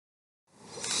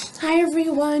Hi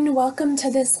everyone, welcome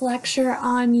to this lecture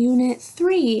on Unit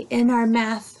 3 in our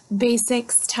Math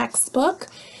Basics textbook.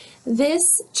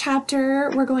 This chapter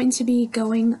we're going to be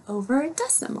going over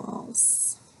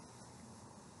decimals.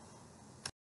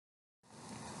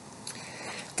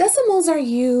 Decimals are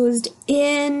used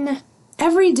in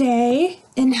every day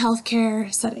in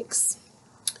healthcare settings.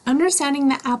 Understanding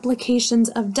the applications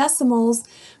of decimals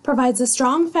provides a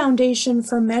strong foundation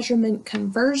for measurement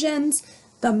conversions,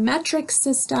 the metric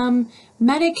system,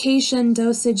 medication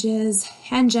dosages,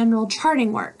 and general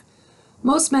charting work.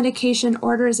 Most medication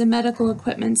orders and medical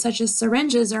equipment such as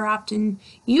syringes are often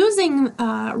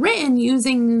written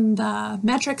using the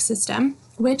metric system,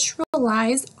 which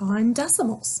relies on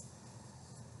decimals.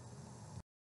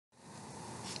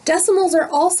 Decimals are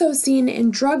also seen in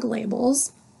drug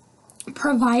labels,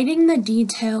 providing the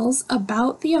details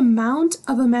about the amount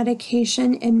of a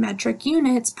medication in metric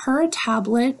units per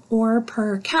tablet or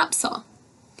per capsule.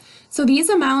 So these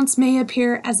amounts may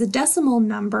appear as a decimal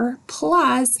number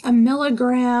plus a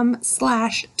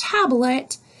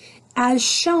milligram/tablet as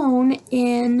shown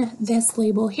in this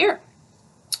label here.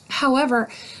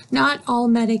 However, not all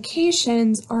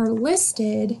medications are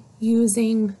listed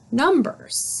using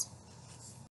numbers.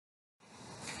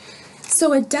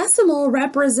 So a decimal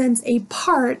represents a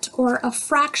part or a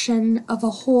fraction of a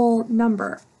whole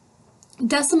number.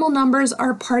 Decimal numbers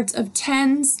are parts of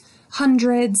tens,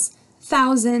 hundreds,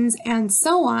 thousands, and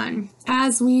so on,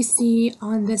 as we see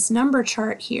on this number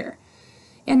chart here.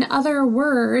 In other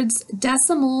words,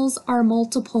 decimals are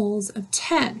multiples of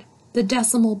 10. The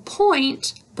decimal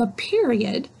point, the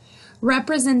period,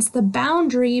 represents the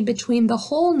boundary between the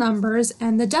whole numbers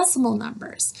and the decimal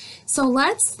numbers. So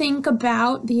let's think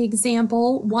about the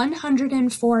example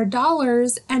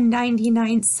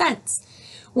 $104.99.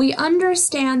 We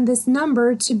understand this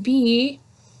number to be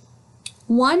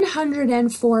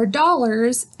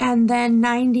 $104 and then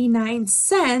 99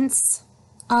 cents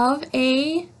of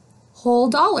a whole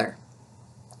dollar,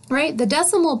 right? The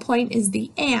decimal point is the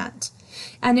and.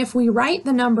 And if we write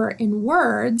the number in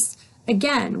words,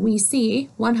 again, we see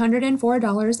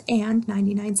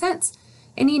 $104.99.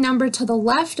 Any number to the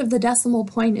left of the decimal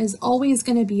point is always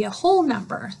going to be a whole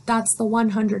number. That's the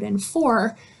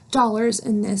 $104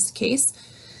 in this case.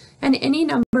 And any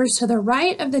numbers to the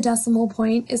right of the decimal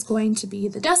point is going to be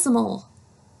the decimal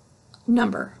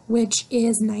number, which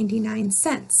is 99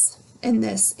 cents in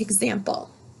this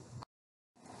example.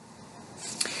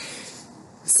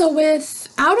 So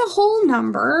without a whole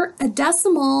number, a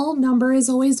decimal number is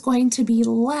always going to be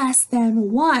less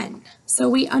than 1. So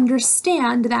we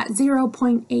understand that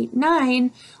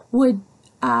 0.89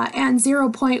 and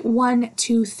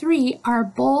 0.123 are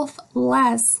both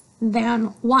less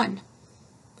than 1.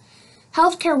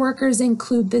 Healthcare workers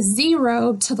include the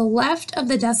 0 to the left of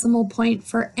the decimal point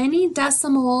for any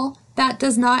decimal that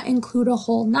does not include a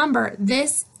whole number.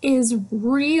 This is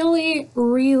really,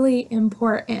 really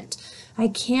important. I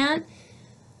can't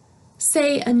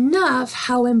say enough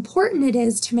how important it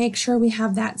is to make sure we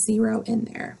have that 0 in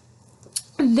there.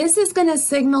 This is going to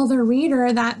signal the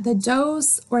reader that the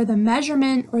dose or the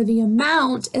measurement or the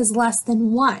amount is less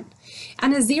than 1.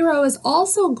 And a 0 is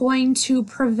also going to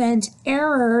prevent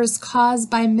errors caused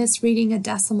by misreading a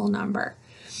decimal number.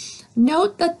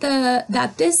 Note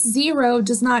that this 0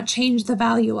 does not change the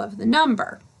value of the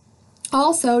number.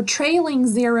 Also, trailing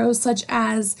zeros such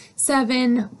as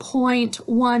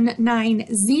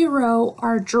 7.190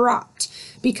 are dropped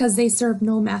because they serve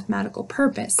no mathematical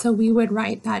purpose. So we would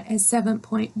write that as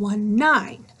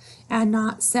 7.19 and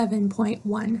not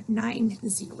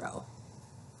 7.190.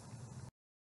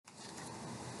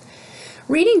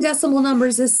 Reading decimal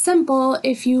numbers is simple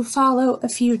if you follow a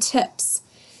few tips.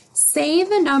 Say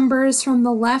the numbers from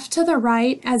the left to the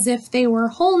right as if they were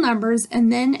whole numbers and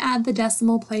then add the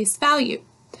decimal place value.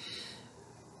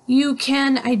 You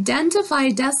can identify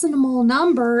decimal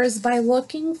numbers by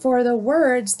looking for the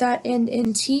words that end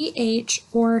in TH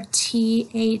or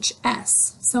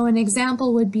THS. So an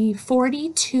example would be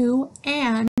 42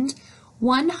 and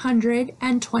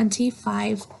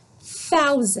 125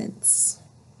 thousandths.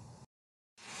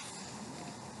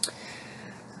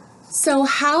 So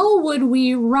how would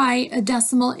we write a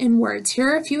decimal in words?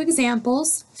 Here are a few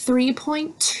examples.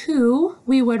 3.2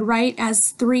 we would write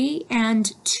as 3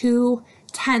 and 2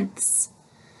 tenths.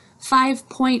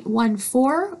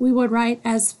 5.14 we would write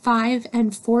as 5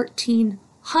 and 14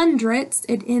 hundredths.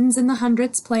 It ends in the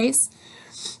hundredths place.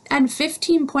 And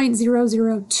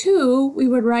 15.002 we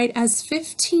would write as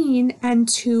 15 and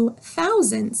 2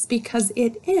 thousandths because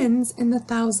it ends in the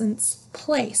thousandths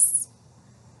place.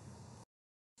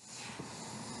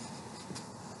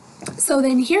 So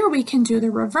then here we can do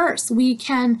the reverse. We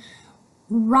can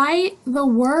write the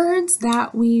words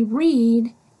that we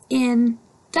read in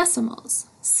decimals.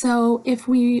 So if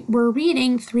we were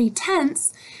reading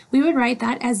 3/10, we would write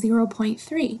that as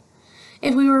 0.3.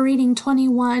 If we were reading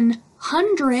 21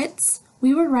 hundredths,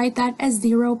 we would write that as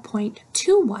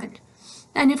 0.21.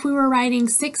 And if we were writing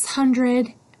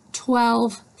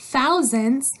 612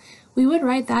 thousandths, we would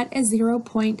write that as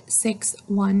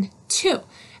 0.612.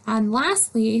 And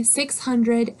lastly,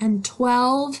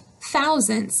 612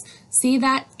 thousandths. See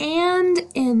that "and"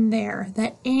 in there.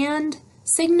 That "and"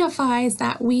 signifies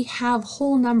that we have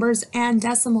whole numbers and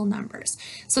decimal numbers.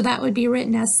 So that would be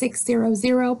written as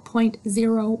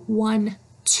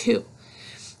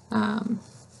 600.012.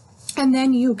 And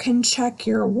then you can check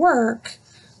your work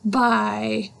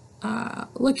by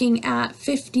looking at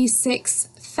 56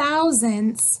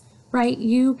 thousandths, right?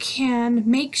 You can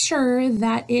make sure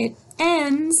that it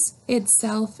ends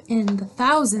itself in the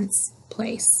thousandths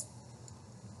place.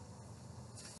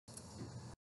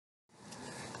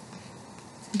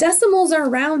 Decimals are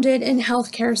rounded in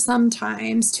healthcare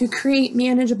sometimes to create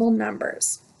manageable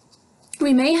numbers.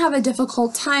 We may have a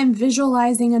difficult time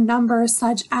visualizing a number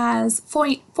such as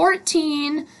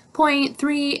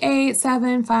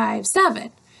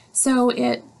 14.38757. So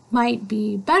it might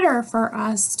be better for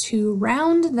us to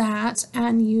round that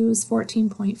and use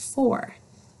 14.4,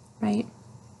 right?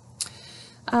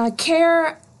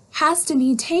 Care has to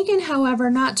be taken, however,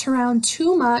 not to round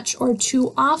too much or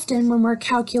too often when we're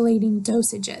calculating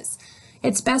dosages.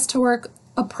 It's best to work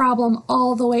a problem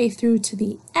all the way through to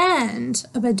the end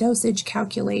of a dosage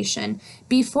calculation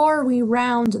before we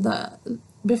round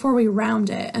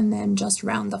it and then just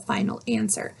round the final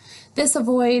answer. This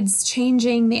avoids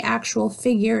changing the actual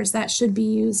figures that should be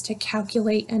used to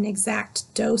calculate an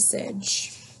exact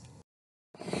dosage.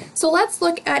 So let's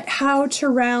look at how to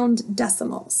round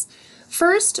decimals.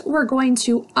 First, we're going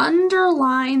to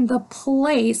underline the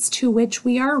place to which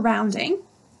we are rounding.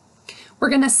 We're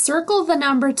going to circle the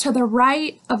number to the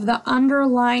right of the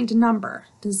underlined number.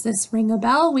 Does this ring a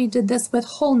bell? We did this with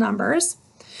whole numbers.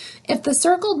 If the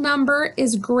circled number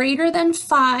is greater than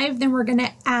 5, then we're going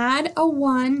to add a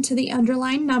 1 to the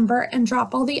underlined number and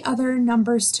drop all the other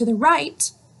numbers to the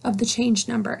right of the changed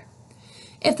number.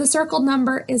 If the circled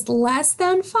number is less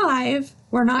than 5,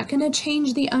 we're not going to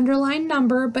change the underlined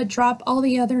number, but drop all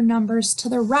the other numbers to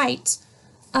the right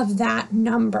of that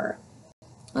number.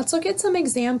 Let's look at some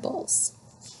examples.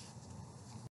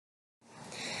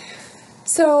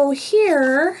 So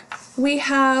here we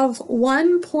have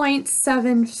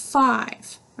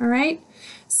 1.75, all right?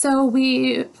 So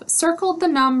we circled the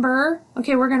number.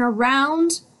 Okay, we're going to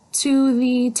round to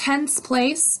the tenths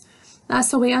place.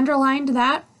 So we underlined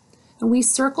that. And we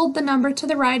circled the number to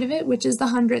the right of it, which is the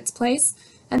hundredths place,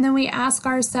 and then we ask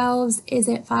ourselves, is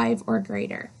it 5 or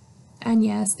greater? And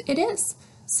yes, it is.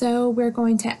 So we're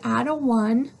going to add a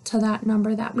 1 to that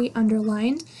number that we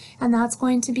underlined, and that's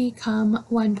going to become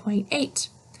 1.8.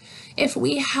 If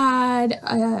we had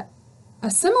a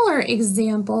similar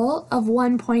example of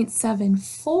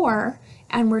 1.74,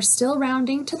 and we're still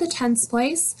rounding to the tenths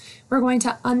place, we're going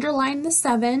to underline the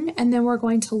 7, and then we're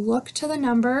going to look to the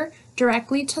number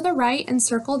directly to the right and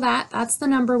circle that. That's the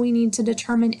number we need to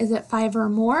determine, is it 5 or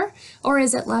more, or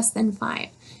is it less than 5?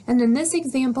 And in this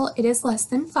example, it is less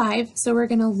than 5, so we're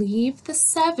going to leave the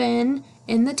 7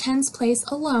 in the tens place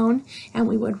alone, and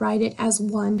we would write it as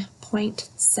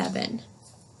 1.7.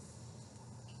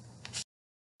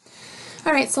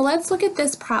 All right, so let's look at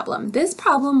this problem. This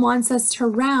problem wants us to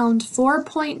round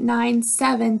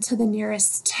 4.97 to the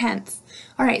nearest tenth.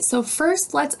 All right, so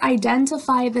first let's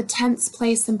identify the tenths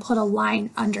place and put a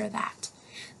line under that.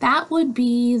 That would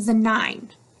be the 9,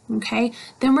 okay?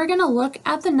 Then we're gonna look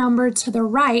at the number to the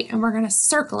right and we're gonna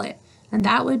circle it, and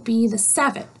that would be the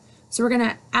 7. So we're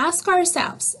gonna ask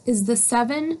ourselves, is the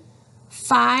 7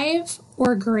 5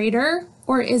 or greater,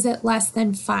 or is it less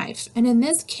than 5? And in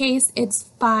this case,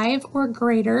 it's 5 or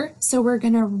greater, so we're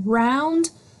gonna round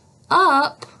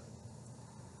up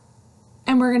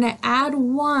and we're going to add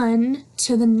 1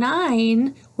 to the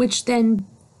 9, which then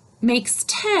makes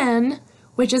 10,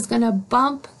 which is going to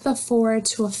bump the 4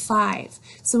 to a 5.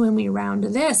 So when we round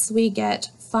this, we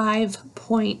get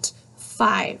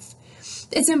 5.5.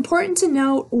 It's important to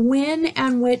note when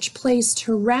and which place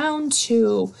to round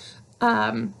to.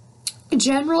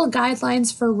 General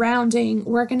guidelines for rounding,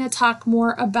 we're going to talk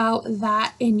more about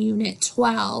that in Unit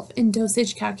 12 in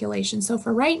dosage calculation. So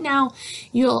for right now,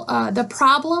 the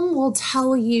problem will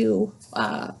tell you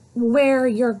where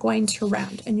you're going to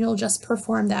round, and you'll just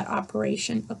perform that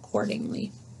operation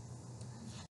accordingly.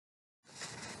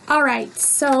 All right,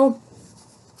 so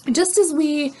just as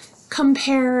we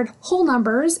compared whole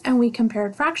numbers and we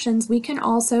compared fractions, we can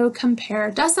also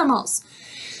compare decimals.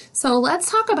 So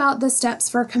let's talk about the steps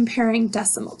for comparing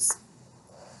decimals.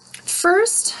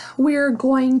 First, we're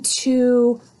going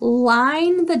to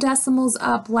line the decimals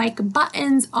up like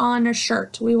buttons on a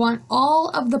shirt. We want all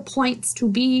of the points to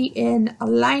be in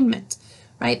alignment,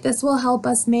 right? This will help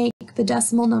us make the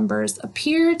decimal numbers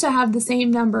appear to have the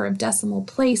same number of decimal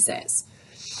places.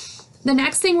 The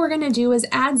next thing we're going to do is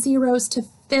add zeros to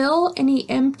fill any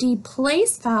empty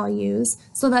place values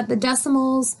so that the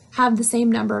decimals have the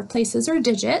same number of places or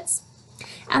digits.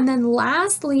 And then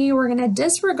lastly, we're going to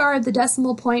disregard the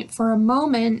decimal point for a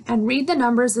moment and read the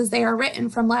numbers as they are written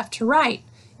from left to right,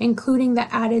 including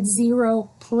the added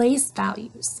zero place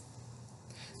values.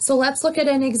 So let's look at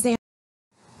an example.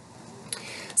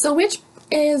 So which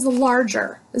is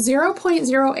larger,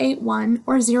 0.081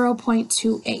 or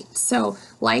 0.28? So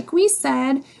like we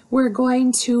said, we're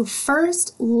going to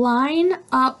first line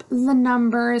up the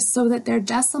numbers so that their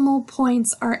decimal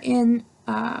points are in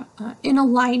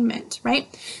alignment, right?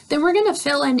 Then we're going to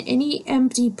fill in any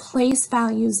empty place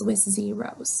values with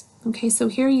zeros. Okay, so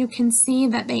here you can see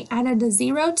that they added a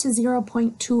 0 to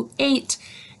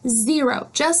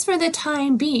 0.28, just for the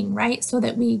time being, right? So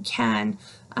that we can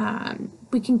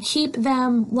keep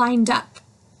them lined up.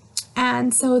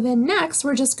 And so then next,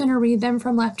 we're just going to read them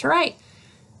from left to right.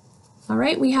 All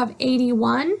right, we have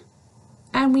 81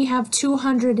 and we have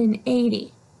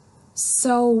 280.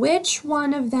 So which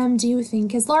one of them do you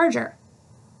think is larger?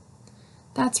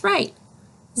 That's right.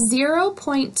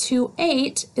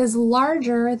 0.28 is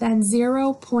larger than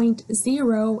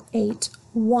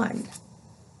 0.081.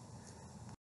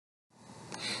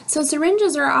 So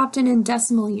syringes are often in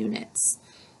decimal units.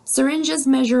 Syringes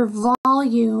measure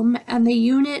volume, and the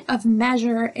unit of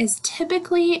measure is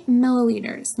typically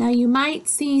milliliters. Now you might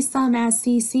see some as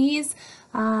cc's.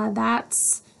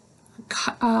 That's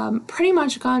pretty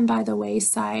much gone by the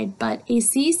wayside, but a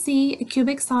cc, a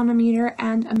cubic centimeter,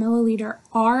 and a milliliter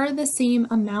are the same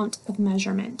amount of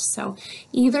measurement. So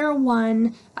either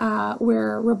one,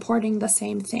 we're reporting the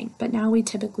same thing, but now we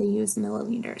typically use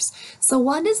milliliters. So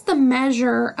what is the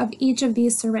measure of each of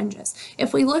these syringes?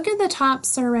 If we look at the top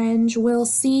syringe, we'll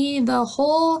see the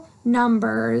whole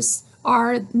numbers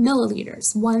are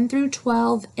milliliters, 1 through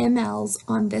 12 mLs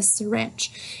on this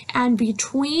syringe. And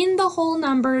between the whole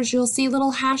numbers, you'll see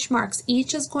little hash marks.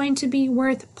 Each is going to be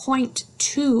worth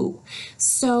 0.2.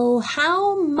 So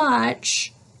how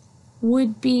much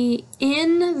would be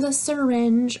in the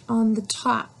syringe on the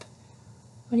top?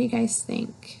 What do you guys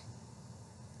think?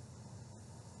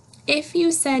 If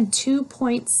you said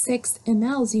 2.6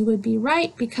 mLs, you would be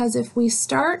right, because if we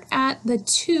start at the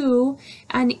 2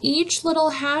 and each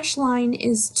little hash line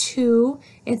is 2,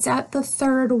 it's at the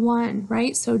third one,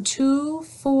 right? So 2,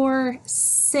 4,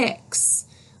 6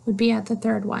 would be at the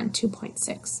third one,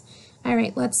 2.6. All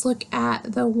right, let's look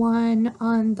at the one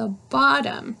on the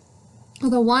bottom.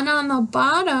 The one on the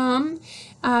bottom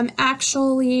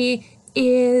actually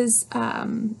is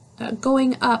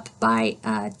going up by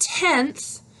a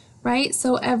tenth, right?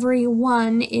 So every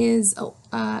one is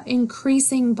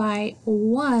increasing by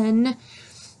 1.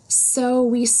 So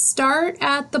we start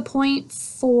at the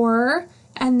 0.4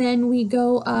 and then we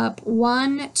go up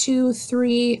 1, 2,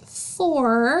 3,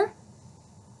 4,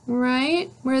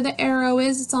 right? Where the arrow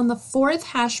is, it's on the 4th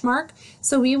hash mark.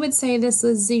 So we would say this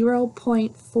is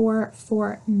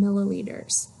 0.44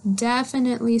 milliliters.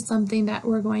 Definitely something that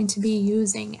we're going to be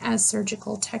using as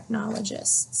surgical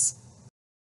technologists.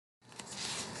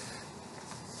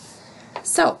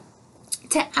 So,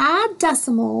 to add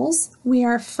decimals, we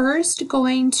are first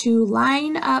going to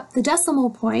line up the decimal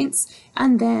points,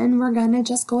 and then we're going to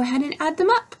just go ahead and add them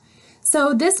up.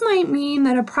 So this might mean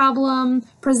that a problem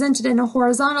presented in a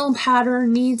horizontal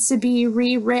pattern needs to be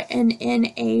rewritten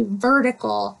in a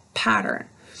vertical pattern.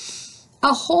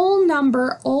 A whole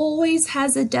number always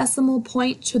has a decimal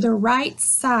point to the right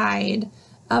side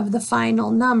of the final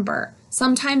number.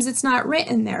 Sometimes it's not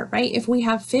written there, right? If we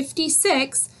have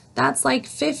 56, that's like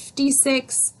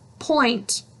 56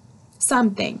 point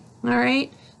something, all right?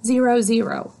 0,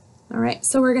 0, all right?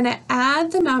 So we're gonna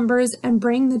add the numbers and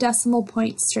bring the decimal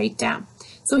point straight down.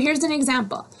 So here's an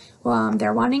example.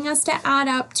 They're wanting us to add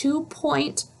up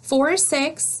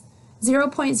 2.46,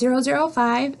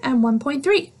 0.005, and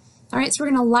 1.3. All right, so we're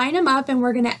gonna line them up and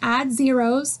we're gonna add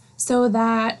zeros so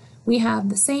that we have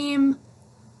the same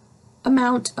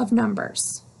amount of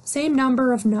numbers. Same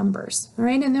number of numbers, all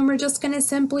right? And then we're just going to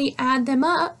simply add them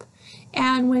up.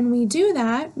 And when we do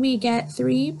that, we get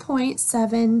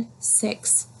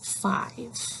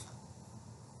 3.765.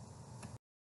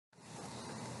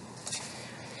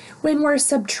 When we're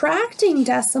subtracting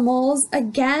decimals,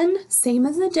 again, same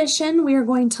as addition, we are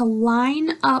going to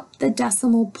line up the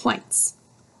decimal points.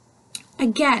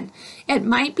 Again, it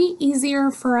might be easier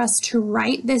for us to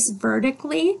write this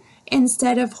vertically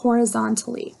instead of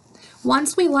horizontally.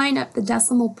 Once we line up the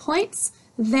decimal points,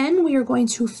 then we are going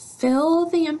to fill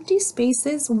the empty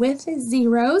spaces with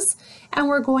zeros, and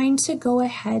we're going to go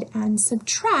ahead and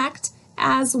subtract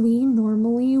as we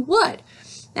normally would.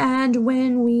 And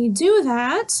when we do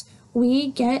that, we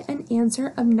get an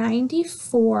answer of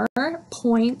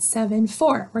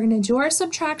 94.74. We're going to do our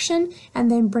subtraction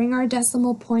and then bring our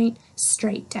decimal point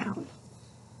straight down.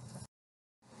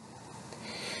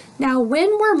 Now,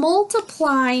 when we're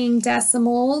multiplying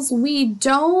decimals, we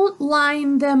don't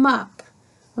line them up,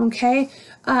 okay?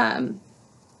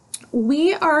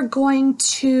 We are going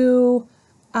to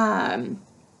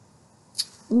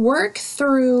work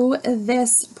through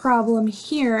this problem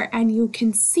here, and you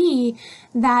can see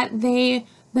that the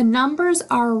numbers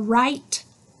are right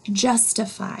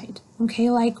justified, okay,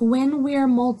 like when we're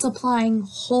multiplying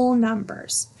whole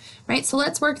numbers, right? So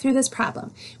let's work through this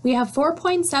problem. We have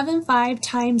 4.75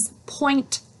 times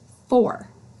 0.4, all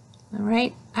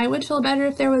right? I would feel better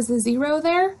if there was a zero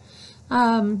there.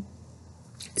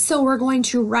 So we're going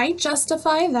to right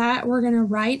justify that. We're going to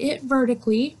write it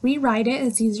vertically, rewrite it.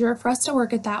 It's easier for us to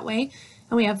work it that way.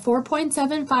 And we have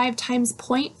 4.75 times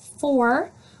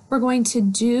 0.4. We're going to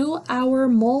do our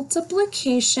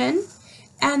multiplication.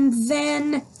 And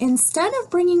then instead of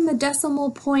bringing the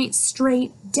decimal point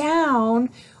straight down,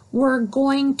 we're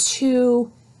going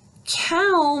to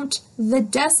count the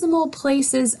decimal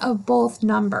places of both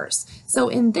numbers. So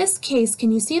in this case,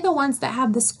 can you see the ones that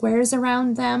have the squares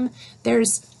around them?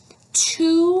 There's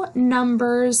two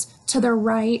numbers to the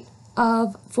right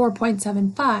of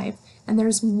 4.75, and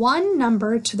there's one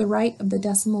number to the right of the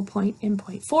decimal point in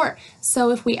 0.4. So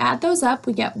if we add those up,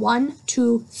 we get 1,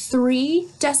 2, 3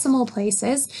 decimal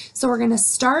places. So we're going to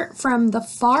start from the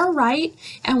far right,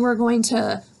 and we're going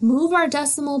to move our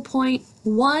decimal point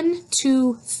 1,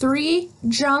 2, 3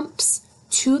 jumps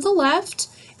to the left,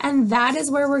 and that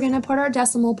is where we're going to put our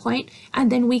decimal point,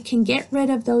 and then we can get rid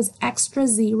of those extra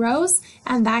zeros,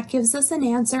 and that gives us an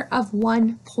answer of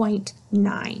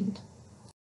 1.9.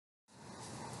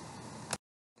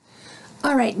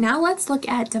 All right, now let's look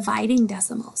at dividing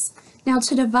decimals. Now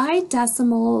to divide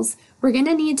decimals, we're going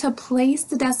to need to place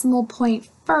the decimal point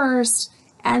first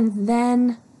and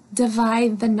then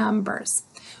divide the numbers.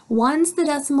 Once the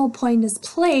decimal point is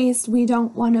placed, we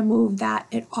don't want to move that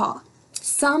at all.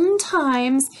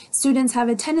 Sometimes students have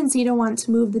a tendency to want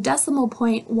to move the decimal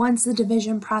point once the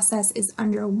division process is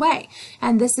underway,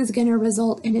 and this is going to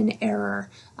result in an error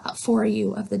for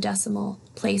you of the decimal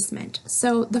placement.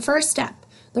 So the first step,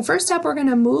 we're going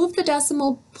to move the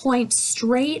decimal point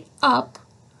straight up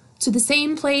to the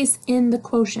same place in the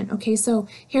quotient. Okay, so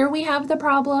here we have the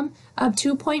problem of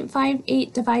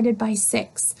 2.58 divided by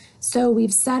 6. So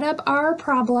we've set up our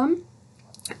problem,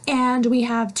 and we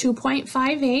have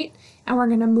 2.58, and we're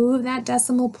going to move that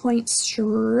decimal point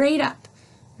straight up,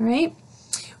 all right?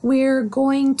 We're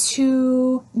going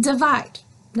to divide.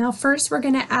 Now first we're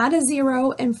going to add a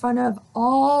 0 in front of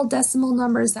all decimal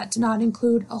numbers that do not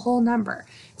include a whole number.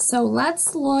 So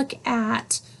let's look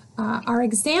at our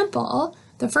example.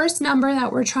 The first number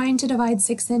that we're trying to divide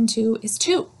 6 into is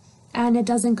 2, and it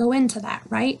doesn't go into that,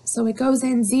 right? So it goes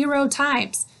in 0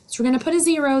 times. So we're going to put a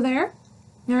 0 there,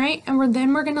 all right? And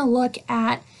then we're going to look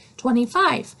at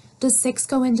 25. Does 6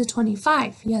 go into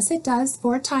 25? Yes, it does,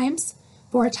 4 times.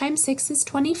 4 times 6 is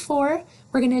 24.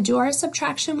 We're going to do our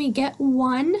subtraction. We get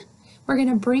 1. We're going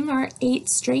to bring our 8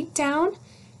 straight down.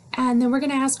 And then we're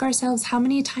going to ask ourselves, how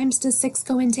many times does 6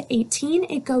 go into 18?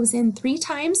 It goes in 3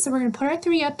 times. So we're going to put our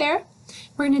 3 up there.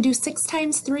 We're going to do 6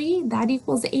 times 3. That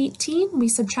equals 18. We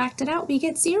subtract it out. We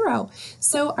get 0.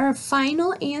 So our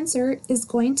final answer is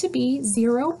going to be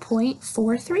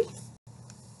 0.43.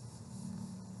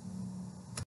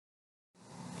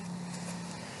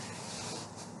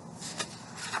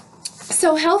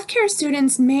 So healthcare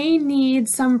students may need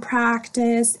some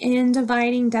practice in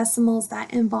dividing decimals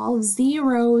that involve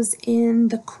zeros in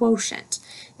the quotient.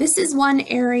 This is one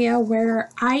area where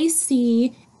I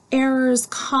see errors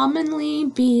commonly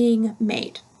being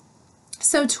made.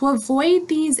 So to avoid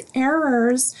these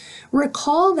errors,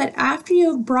 recall that after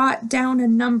you've brought down a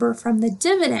number from the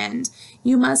dividend,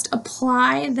 you must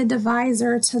apply the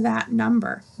divisor to that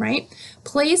number, right?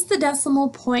 Place the decimal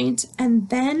point and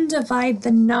then divide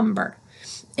the number.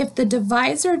 If the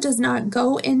divisor does not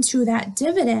go into that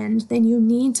dividend, then you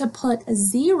need to put a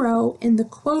 0 in the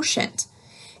quotient.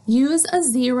 Use a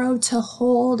 0 to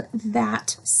hold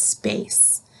that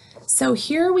space. So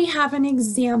here we have an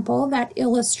example that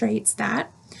illustrates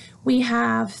that. We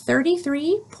have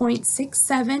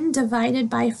 33.67 divided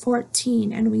by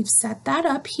 14, and we've set that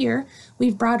up here.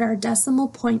 We've brought our decimal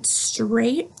point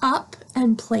straight up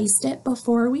and placed it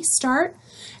before we start.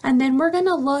 And then we're going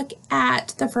to look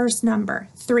at the first number,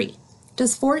 3.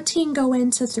 Does 14 go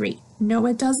into 3? No,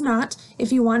 it does not.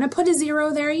 If you want to put a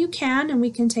 0 there, you can, and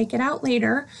we can take it out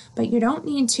later, but you don't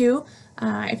need to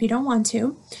if you don't want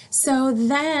to. So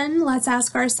then let's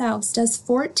ask ourselves, does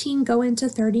 14 go into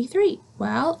 33?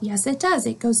 Well, yes, it does.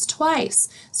 It goes twice.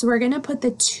 So we're going to put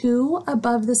the 2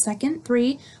 above the second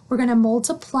 3. We're going to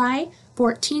multiply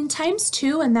 14 times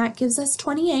 2, and that gives us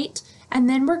 28. And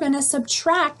then we're going to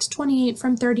subtract 28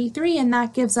 from 33, and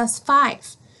that gives us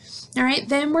 5. All right,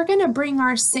 then we're going to bring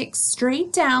our 6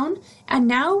 straight down, and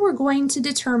now we're going to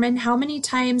determine how many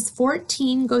times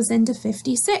 14 goes into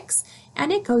 56,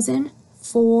 and it goes in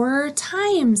 4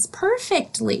 times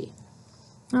perfectly.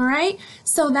 All right,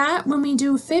 so that when we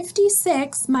do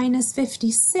 56 minus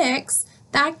 56,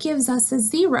 that gives us a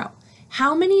 0.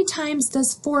 How many times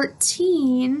does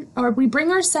 14, or we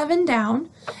bring our 7 down,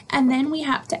 and then we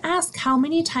have to ask how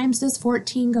many times does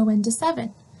 14 go into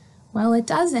 7? Well, it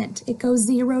doesn't. It goes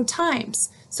 0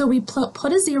 times. So we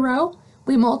put a 0,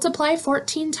 we multiply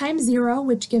 14 times 0,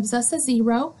 which gives us a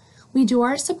 0. We do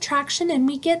our subtraction and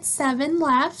we get 7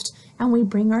 left, and we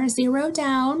bring our 0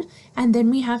 down, and then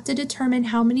we have to determine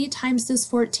how many times does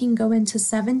 14 go into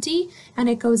 70, and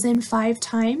it goes in 5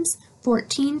 times.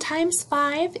 14 times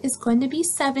 5 is going to be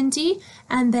 70,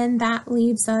 and then that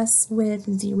leaves us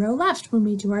with 0 left when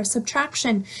we do our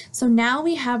subtraction. So now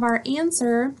we have our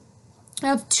answer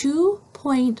of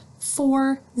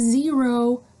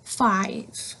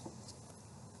 2.405.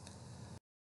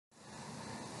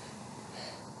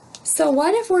 So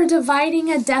what if we're dividing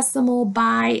a decimal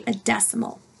by a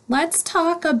decimal? Let's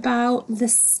talk about the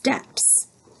steps.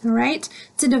 All right,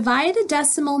 to divide a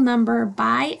decimal number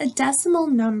by a decimal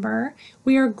number,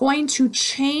 we are going to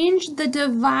change the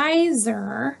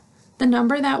divisor, the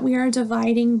number that we are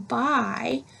dividing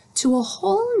by, to a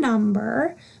whole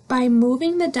number by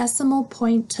moving the decimal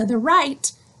point to the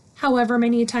right, however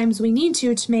many times we need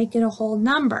to make it a whole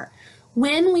number.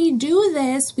 When we do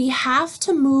this, we have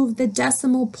to move the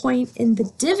decimal point in the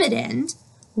dividend,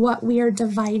 what we are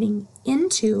dividing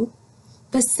into,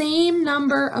 the same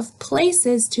number of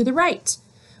places to the right.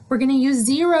 We're going to use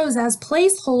zeros as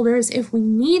placeholders if we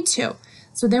need to.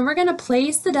 So then we're going to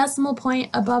place the decimal point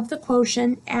above the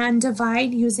quotient and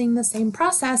divide using the same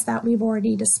process that we've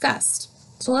already discussed.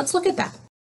 So let's look at that.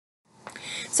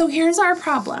 So here's our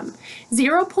problem.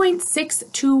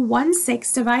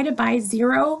 0.6216 divided by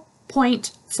 0.42.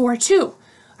 All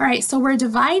right, so we're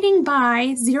dividing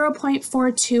by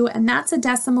 0.42, and that's a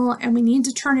decimal, and we need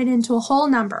to turn it into a whole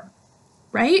number,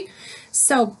 right?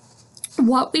 So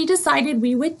what we decided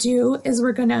we would do is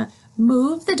we're going to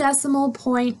move the decimal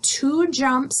point 2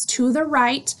 jumps to the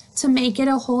right to make it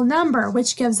a whole number,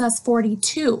 which gives us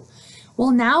 42.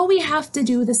 Well, now we have to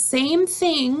do the same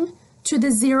thing to the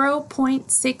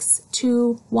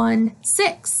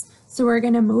 0.6216. So we're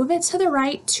going to move it to the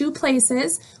right 2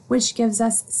 places, which gives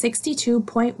us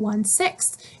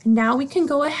 62.16. And now we can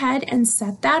go ahead and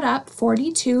set that up.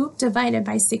 42 divided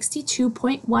by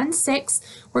 62.16.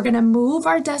 We're going to move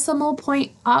our decimal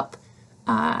point up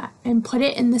and put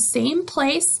it in the same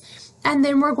place. And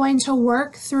then we're going to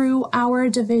work through our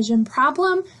division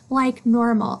problem like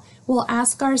normal. We'll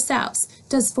ask ourselves,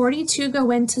 does 42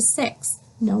 go into 6?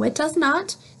 No, it does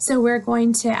not. So we're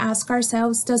going to ask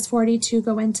ourselves, does 42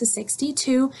 go into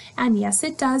 62? And yes,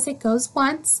 it does. It goes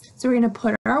once. So we're going to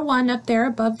put our 1 up there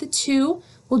above the 2.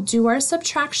 We'll do our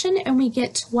subtraction, and we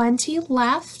get 20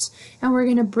 left. And we're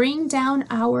going to bring down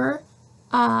our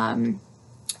 1,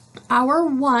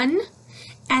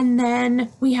 and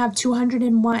then we have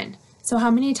 201. So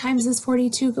how many times does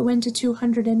 42 go into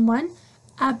 201?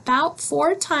 About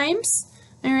 4 times.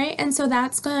 All right, and so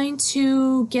that's going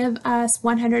to give us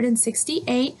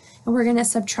 168, and we're going to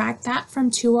subtract that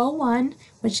from 201,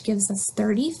 which gives us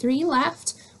 33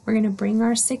 left. We're going to bring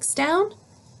our 6 down.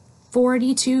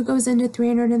 42 goes into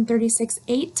 336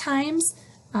 8 times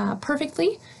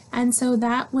perfectly, and so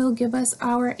that will give us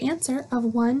our answer of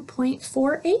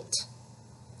 1.48.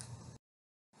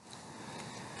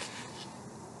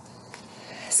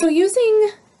 So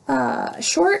using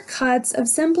shortcuts of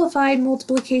simplified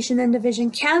multiplication and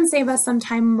division can save us some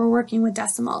time when we're working with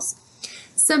decimals.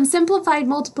 Some simplified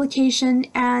multiplication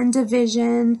and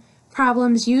division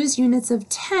problems use units of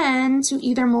 10 to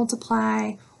either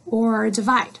multiply or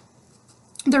divide.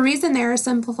 The reason they are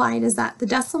simplified is that the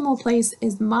decimal place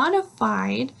is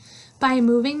modified by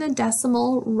moving the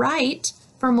decimal right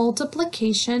for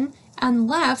multiplication and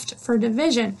left for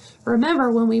division.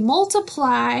 Remember, when we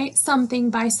multiply something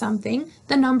by something,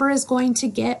 the number is going to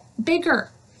get bigger.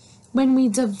 When we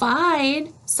divide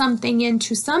something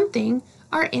into something,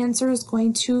 our answer is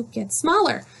going to get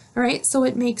smaller. All right, so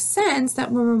it makes sense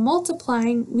that when we're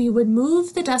multiplying, we would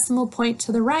move the decimal point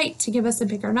to the right to give us a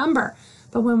bigger number.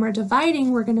 But when we're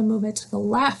dividing, we're going to move it to the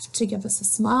left to give us a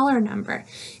smaller number.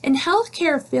 In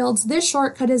healthcare fields, this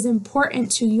shortcut is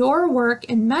important to your work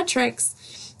in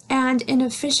metrics and in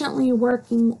efficiently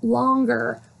working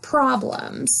longer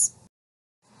problems.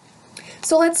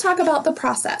 So let's talk about the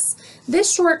process.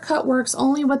 This shortcut works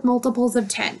only with multiples of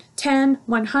 10. 10,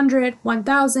 100,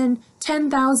 1,000,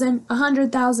 10,000,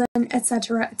 100,000,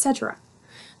 etc., etc.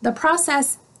 The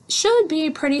process should be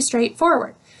pretty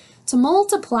straightforward. To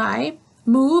multiply,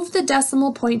 move the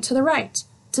decimal point to the right.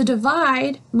 To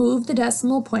divide, move the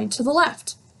decimal point to the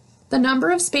left. The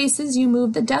number of spaces you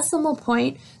move the decimal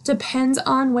point depends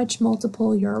on which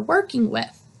multiple you're working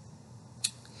with.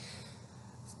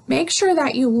 Make sure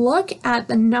that you look at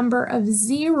the number of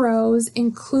zeros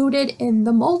included in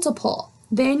the multiple.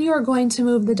 Then you're going to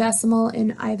move the decimal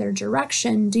in either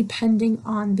direction depending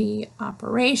on the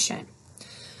operation.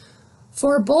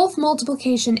 For both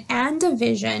multiplication and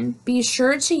division, be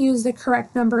sure to use the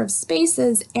correct number of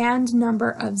spaces and number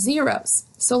of zeros.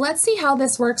 So let's see how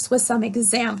this works with some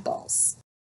examples.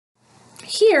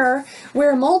 Here,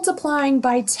 we're multiplying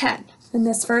by 10 in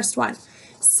this first one.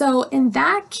 So in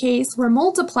that case, we're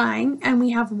multiplying and we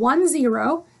have 1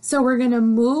 0, so we're going to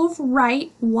move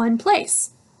right one place,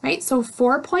 right? So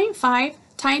 4.5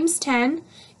 times 10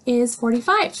 is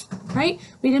 45, right?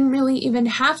 We didn't really even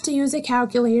have to use a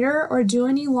calculator or do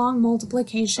any long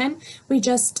multiplication. We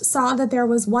just saw that there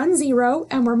was 1 0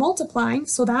 and we're multiplying,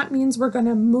 so that means we're going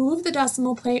to move the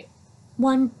decimal point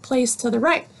one place to the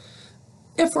right.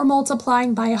 If we're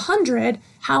multiplying by 100,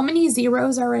 how many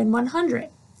zeros are in 100?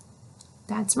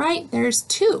 That's right, there's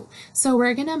 2. So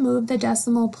we're going to move the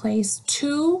decimal place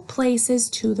 2 places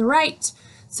to the right.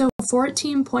 So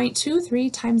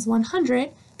 14.23 times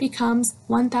 100 becomes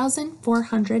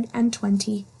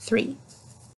 1,423.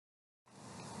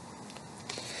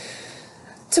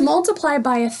 To multiply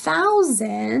by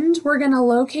 1,000, we're going to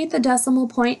locate the decimal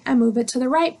point and move it to the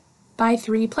right by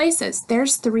 3 places.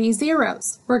 There's 3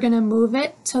 zeros. We're going to move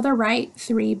it to the right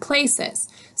 3 places.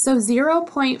 So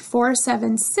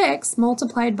 0.476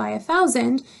 multiplied by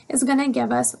 1,000 is going to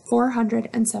give us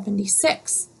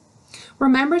 476.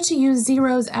 Remember to use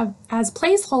zeros as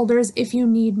placeholders if you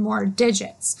need more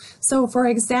digits. So for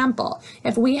example,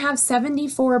 if we have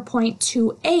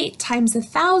 74.28 times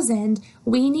 1,000,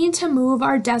 we need to move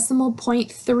our decimal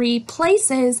point 3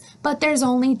 places, but there's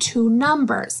only 2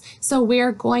 numbers. So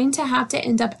we're going to have to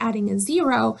end up adding a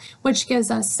 0, which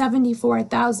gives us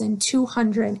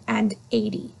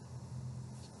 74,280.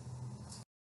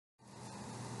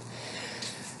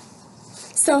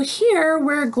 So here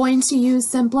we're going to use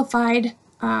simplified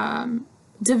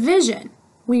division.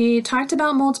 We talked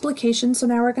about multiplication, so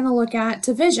now we're going to look at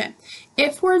division.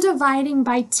 If we're dividing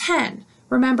by 10,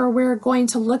 remember we're going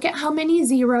to look at how many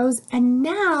zeros, and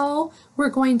now we're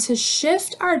going to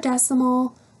shift our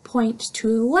decimal point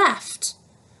to the left,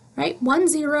 right? 1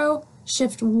 0,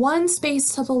 shift 1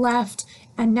 space to the left,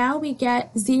 and now we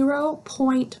get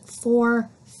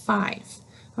 0.45.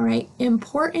 All right,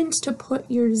 important to put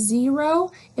your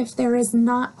 0 if there is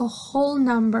not a whole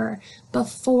number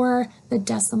before the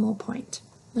decimal point.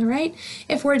 All right,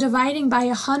 if we're dividing by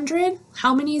 100,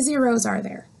 how many zeros are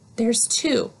there? There's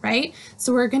 2, right?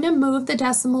 So we're going to move the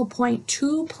decimal point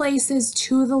 2 places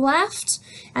to the left.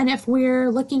 And if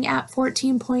we're looking at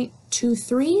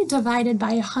 14.23 divided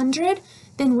by 100,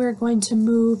 then we're going to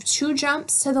move 2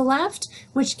 jumps to the left,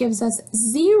 which gives us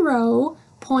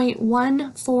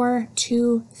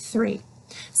 0.1423.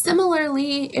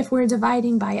 Similarly, if we're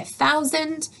dividing by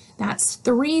 1,000, that's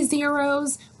 3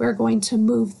 zeros. We're going to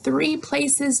move 3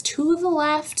 places to the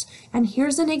left. And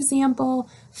here's an example,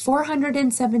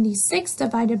 476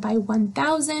 divided by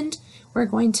 1,000. We're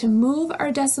going to move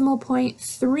our decimal point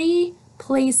 3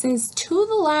 places to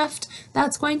the left.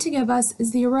 That's going to give us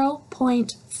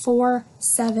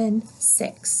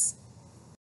 0.476.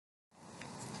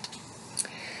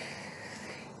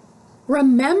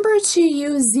 Remember to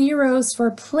use zeros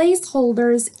for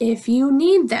placeholders if you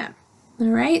need them. All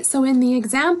right, so in the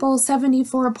example,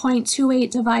 74.28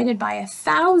 divided by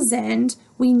 1,000,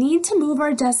 we need to move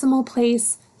our decimal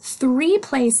place 3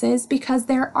 places because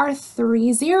there are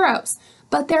 3 zeros,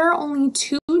 but there are only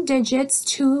 2 digits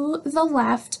to the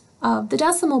left of the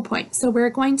decimal point. So we're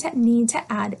going to need to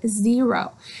add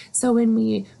 0. So when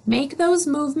we make those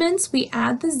movements, we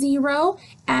add the 0,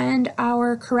 and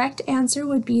our correct answer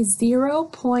would be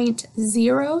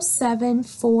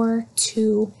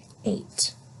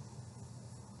 0.07428.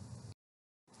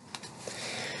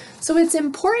 So it's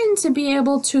important to be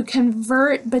able to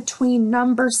convert between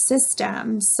number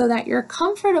systems so that you're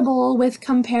comfortable with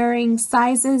comparing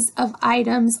sizes of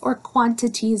items or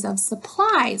quantities of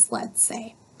supplies, let's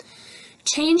say.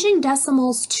 Changing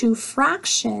decimals to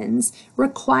fractions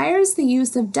requires the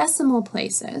use of decimal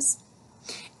places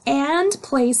and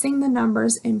placing the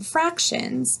numbers in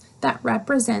fractions that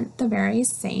represent the very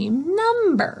same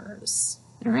numbers.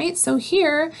 All right, so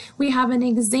here we have an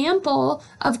example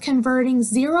of converting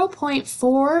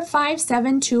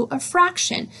 0.457 to a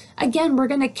fraction. Again, we're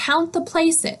going to count the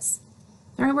places.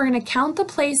 All right, we're going to count the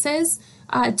places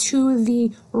to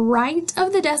the right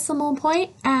of the decimal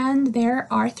point, and there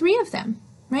are 3 of them,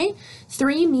 right?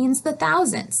 3 means the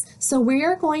thousands. So we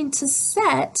are going to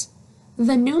set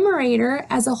the numerator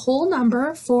as a whole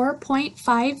number,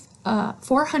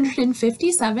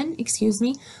 457,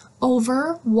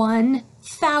 over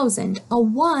 1,000, a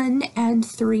 1 and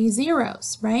 3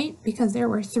 zeros, right? Because there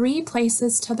were 3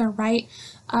 places to the right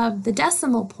of the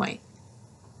decimal point.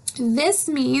 This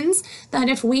means that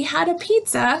if we had a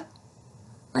pizza,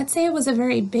 let's say it was a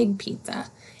very big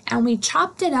pizza, and we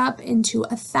chopped it up into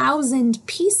 1,000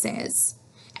 pieces,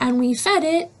 and we fed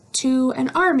it to an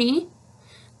army,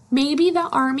 maybe the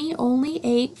army only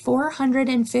ate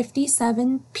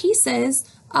 457 pieces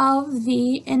of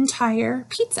the entire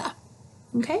pizza,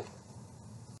 okay?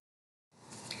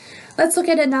 Let's look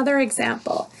at another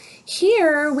example.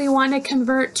 Here we want to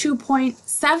convert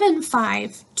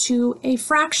 2.75 to a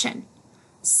fraction.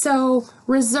 So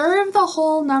reserve the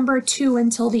whole number 2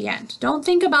 until the end. Don't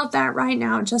think about that right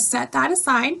now, just set that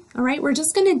aside, all right? We're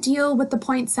just going to deal with the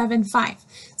 0.75.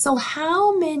 So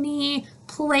how many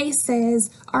places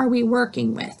are we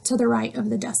working with to the right of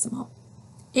the decimal?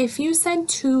 If you said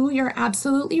 2, you're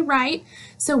absolutely right.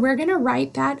 So we're going to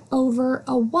write that over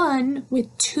a 1 with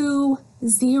 2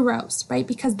 zeros, right?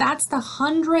 Because that's the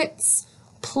hundredths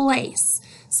place.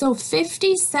 So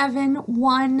 57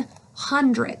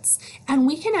 100ths. And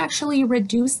we can actually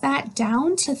reduce that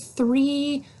down to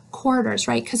 3 quarters,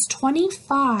 right? Because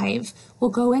 25 will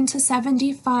go into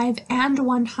 75 and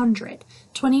 100.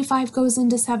 25 goes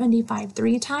into 75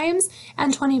 3 times,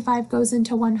 and 25 goes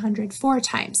into 100 4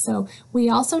 times. So we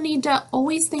also need to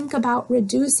always think about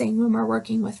reducing when we're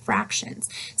working with fractions.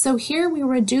 So here we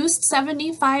reduced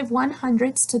 75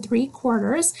 100ths to 3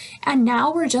 quarters, and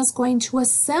now we're just going to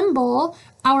assemble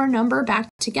our number back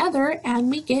together, and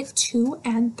we get 2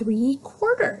 3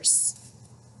 quarters.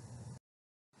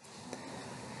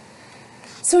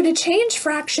 So to change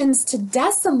fractions to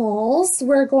decimals,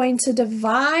 we're going to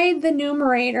divide the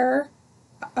denominator,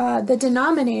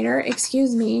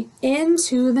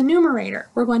 into the numerator.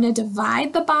 We're going to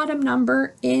divide the bottom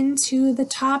number into the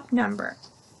top number.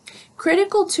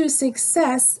 Critical to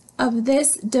success of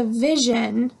this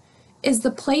division is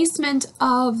the placement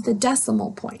of the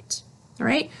decimal point, all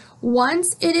right?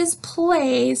 Once it is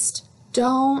placed,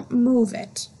 don't move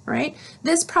it. Right?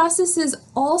 This process is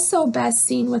also best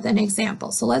seen with an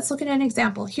example. So let's look at an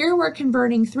example. Here we're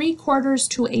converting 3 quarters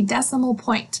to a decimal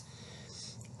point.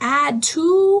 Add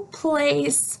 2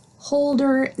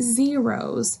 placeholder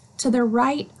zeros to the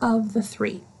right of the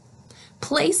 3.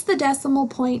 Place the decimal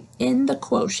point in the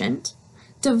quotient.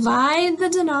 Divide the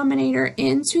denominator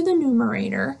into the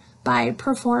numerator by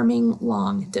performing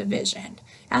long division.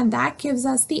 And that gives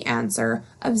us the answer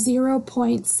of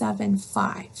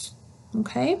 0.75.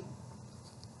 Okay?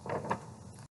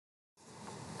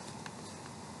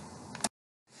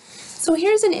 So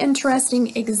here's an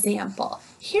interesting example.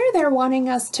 Here they're wanting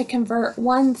us to convert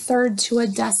 1/3 to a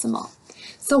decimal.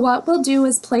 So what we'll do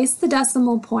is place the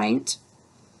decimal point,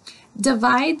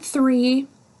 divide 3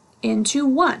 into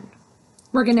 1.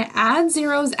 We're going to add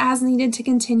zeros as needed to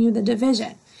continue the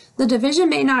division. The division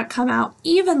may not come out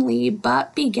evenly,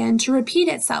 but begin to repeat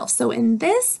itself. So in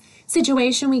this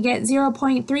situation, we get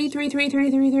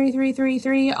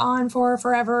 0.333333333 on for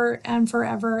forever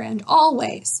and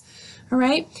always. All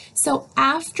right, so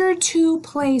after 2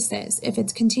 places, if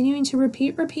it's continuing to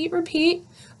repeat,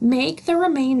 make the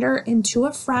remainder into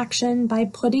a fraction by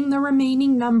putting the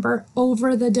remaining number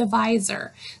over the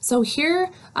divisor. So here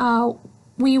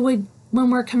we would, when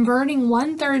we're converting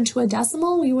 1/3 to a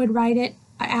decimal, we would write it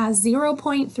as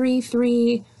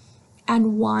 0.33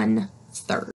 and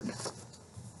 1/3.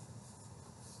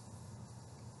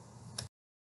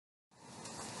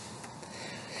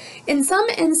 In some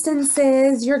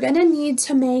instances, you're going to need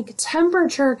to make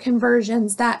temperature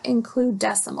conversions that include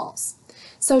decimals.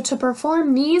 So to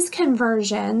perform these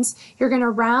conversions, you're going to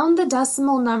round the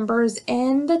decimal numbers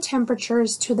in the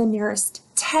temperatures to the nearest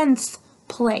 10th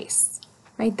place,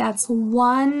 right? That's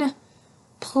one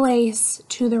place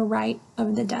to the right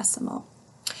of the decimal.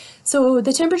 So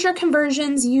the temperature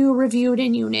conversions you reviewed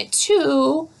in Unit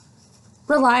 2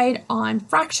 relied on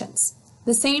fractions.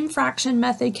 The same fraction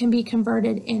method can be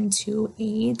converted into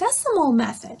a decimal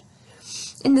method.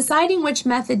 In deciding which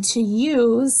method to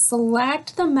use,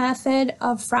 select the method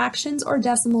of fractions or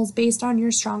decimals based on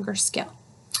your stronger skill.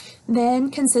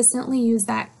 Then consistently use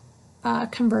that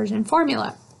conversion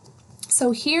formula.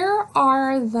 So here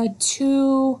are the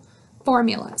two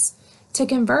formulas. To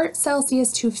convert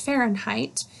Celsius to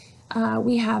Fahrenheit,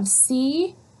 we have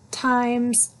C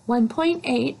times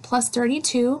 1.8 plus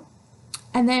 32.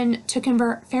 And then to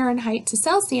convert Fahrenheit to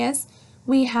Celsius,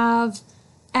 we have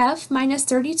F minus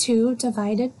 32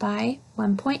 divided by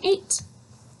 1.8.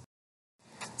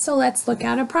 So let's look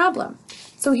at a problem.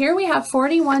 So here we have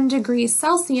 41 degrees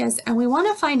Celsius, and we want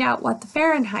to find out what the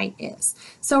Fahrenheit is.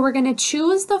 So we're going to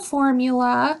choose the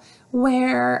formula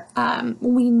where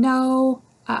we know,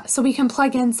 so we can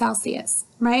plug in Celsius,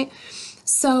 right?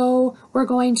 So we're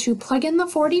going to plug in the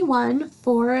 41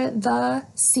 for the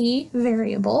C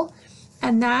variable,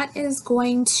 and that is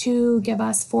going to give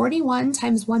us 41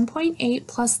 times 1.8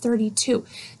 plus 32.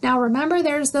 Now remember,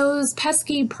 there's those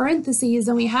pesky parentheses,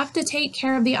 and we have to take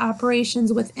care of the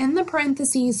operations within the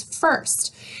parentheses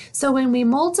first. So when we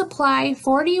multiply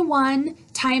 41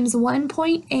 times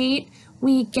 1.8,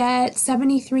 we get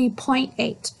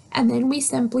 73.8. And then we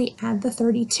simply add the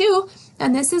 32,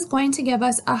 and this is going to give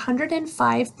us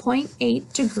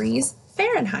 105.8 degrees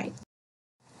Fahrenheit.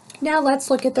 Now let's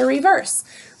look at the reverse.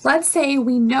 Let's say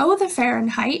we know the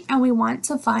Fahrenheit and we want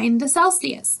to find the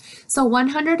Celsius. So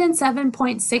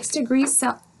 107.6 degrees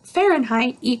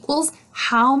Fahrenheit equals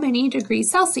how many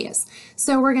degrees Celsius?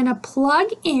 So we're going to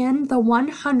plug in the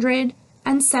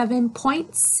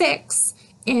 107.6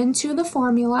 into the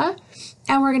formula,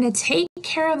 and we're going to take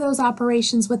care of those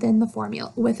operations within the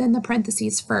formula, within the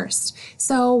parentheses first.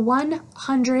 So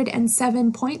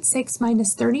 107.6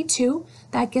 minus 32,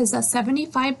 that gives us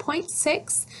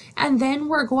 75.6, and then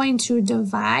we're going to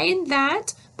divide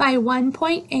that by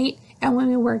 1.8, and when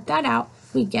we work that out,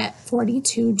 we get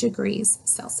 42 degrees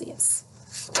Celsius.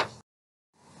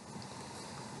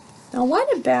 Now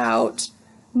what about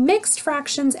mixed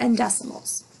fractions and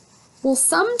decimals? Well,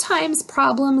 sometimes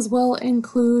problems will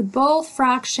include both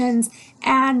fractions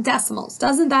and decimals.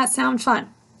 Doesn't that sound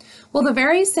fun? Well, the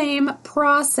very same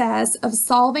process of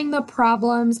solving the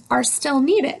problems are still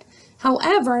needed.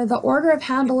 However, the order of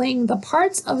handling the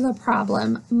parts of the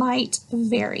problem might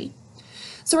vary.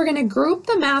 So we're going to group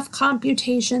the math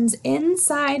computations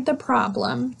inside the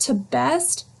problem to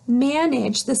best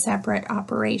manage the separate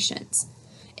operations.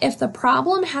 If the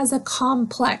problem has a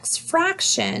complex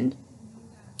fraction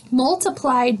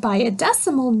multiplied by a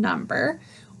decimal number,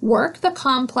 work the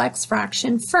complex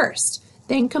fraction first,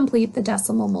 then complete the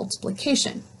decimal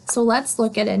multiplication. So let's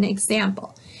look at an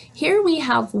example. Here we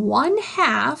have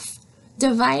 1/2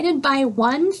 divided by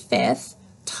 1/5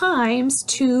 times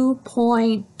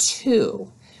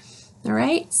 2.2. All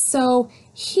right, so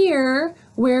here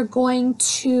we're going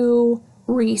to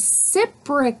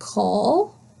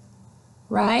reciprocal,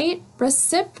 right?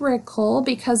 Reciprocal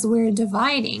because we're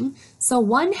dividing. So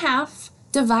 1/2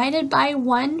 divided by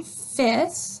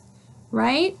 1/5,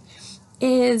 right,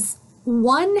 is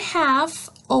 1/2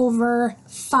 over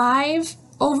 5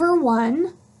 over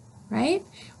 1, right,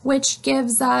 which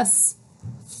gives us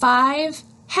 5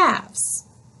 halves,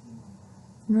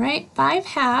 right, 5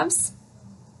 halves.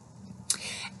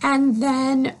 And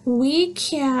then we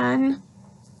can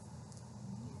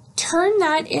turn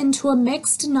that into a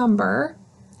mixed number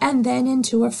and then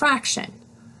into a fraction.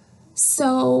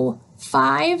 So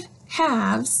 5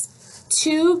 halves,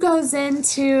 2 goes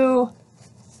into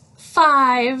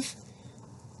 5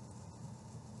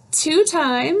 2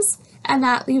 times, and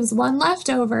that leaves 1 left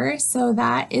over, so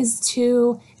that is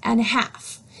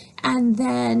 2.5. And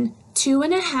then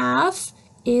 2.5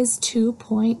 is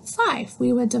 2.5.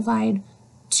 We would divide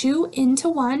 2 into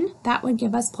 1, that would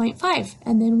give us 0.5,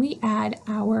 and then we add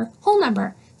our whole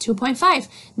number, 2.5.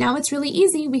 Now it's really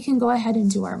easy, we can go ahead and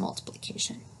do our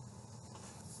multiplication.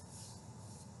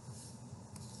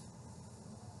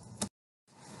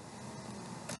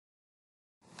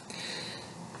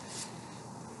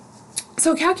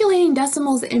 So calculating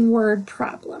decimals in word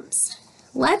problems.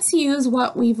 Let's use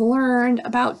what we've learned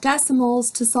about decimals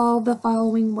to solve the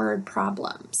following word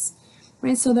problems.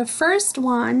 Right, so the first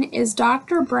one is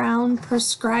Dr. Brown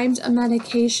prescribed a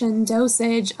medication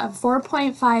dosage of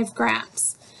 4.5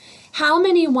 grams. How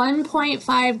many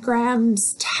 1.5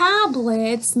 grams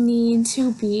tablets need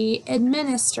to be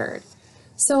administered?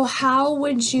 So how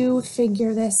would you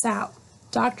figure this out?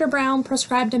 Dr. Brown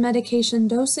prescribed a medication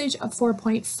dosage of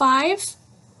 4.5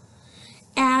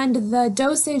 and the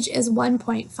dosage is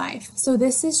 1.5. So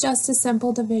this is just a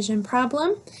simple division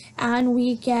problem and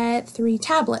we get 3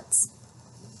 tablets.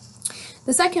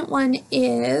 The second one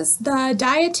is the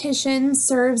dietitian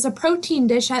serves a protein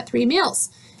dish at 3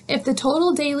 meals. If the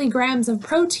total daily grams of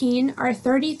protein are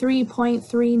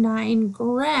 33.39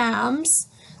 grams,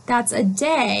 that's a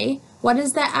day, what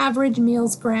is the average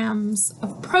meal's grams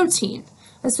of protein?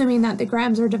 Assuming that the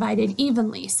grams are divided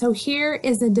evenly. So here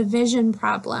is a division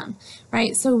problem,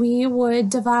 right? So we would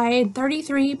divide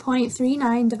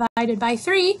 33.39 divided by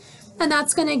 3, and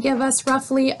that's going to give us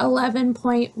roughly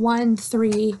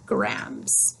 11.13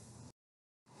 grams.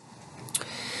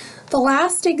 The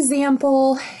last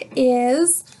example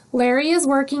is Larry is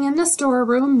working in the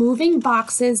storeroom moving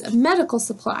boxes of medical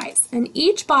supplies, and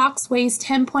each box weighs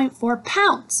 10.4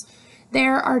 pounds.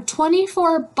 There are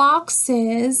 24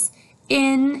 boxes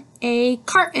in a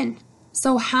carton.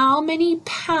 So how many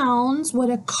pounds would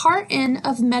a carton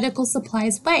of medical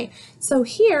supplies weigh? So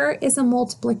here is a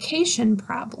multiplication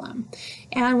problem.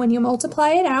 And when you multiply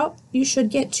it out, you should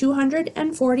get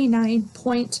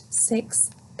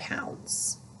 249.6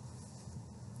 pounds.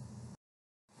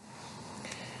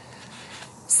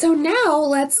 So now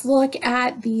let's look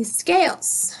at these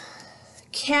scales.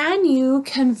 Can you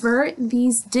convert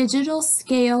these digital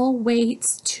scale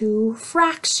weights to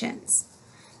fractions?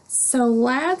 So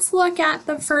let's look at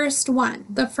the first one.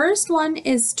 The first one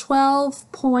is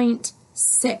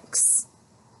 12.6.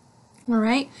 All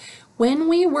right. When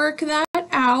we work that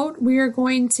out, we are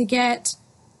going to get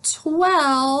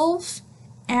 12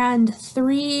 and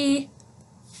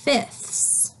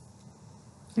 3/5.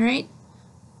 All right.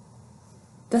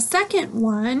 The second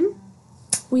one,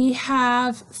 we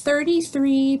have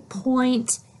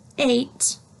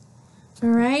 33.8, all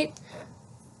right?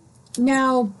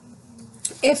 Now,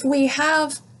 if we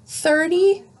have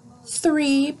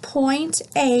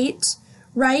 33.8,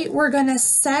 right, we're going to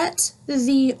set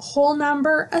the whole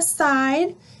number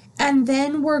aside, and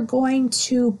then we're going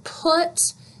to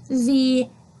put the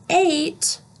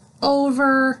 8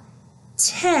 over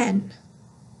 10,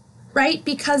 right?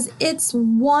 Because it's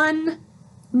one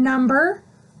number.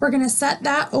 We're going to set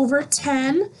that over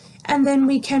 10, and then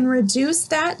we can reduce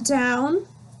that down,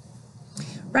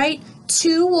 right?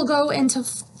 2 will go into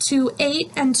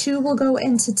 8, and 2 will go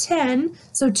into 10.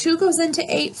 So 2 goes into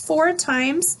 8 4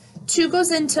 times, 2 goes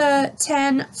into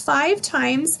 10 5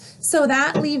 times, so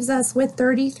that leaves us with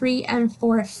 33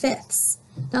 4/5.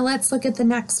 Now let's look at the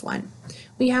next one.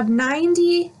 We have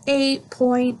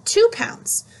 98.2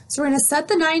 pounds. So we're going to set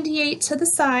the 98 to the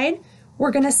side.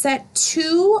 We're going to set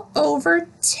 2 over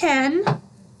 10,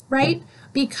 right?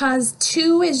 Because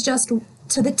 2 is just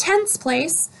to the tens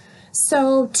place.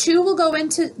 So 2 will go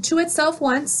into itself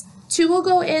once. 2 will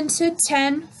go into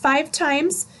 10 5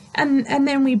 times. And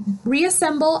then we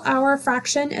reassemble our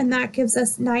fraction, and that gives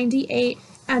us 98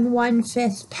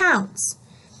 1/5 pounds.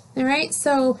 All right,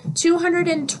 so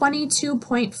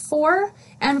 222.4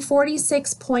 and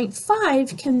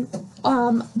 46.5 can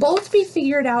both be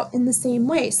figured out in the same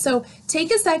way. So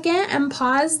take a second and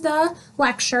pause the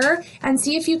lecture and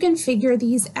see if you can figure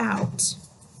these out.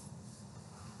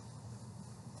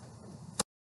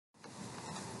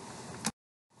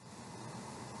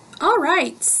 All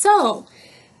right, so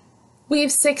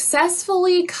we've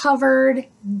successfully covered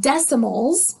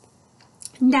decimals.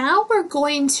 Now we're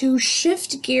going to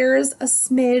shift gears a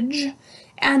smidge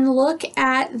and look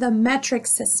at the metric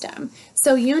system.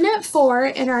 So Unit 4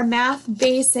 in our Math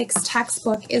Basics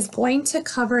textbook is going to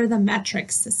cover the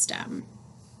metric system.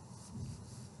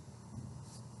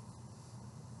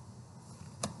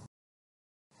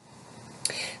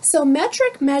 So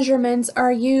metric measurements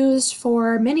are used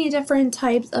for many different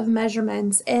types of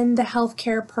measurements in the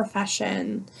healthcare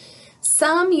profession.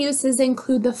 Some uses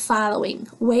include the following: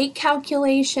 weight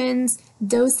calculations,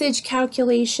 dosage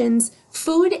calculations,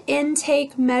 food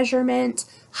intake measurement,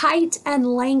 height and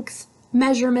length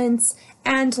measurements,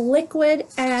 and liquid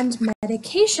and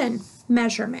medication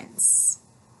measurements.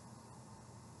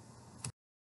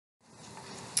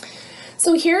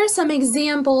 So here are some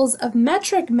examples of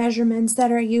metric measurements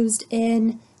that are used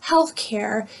in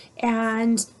healthcare,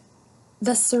 and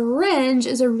the syringe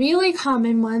is a really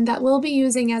common one that we'll be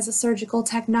using as a surgical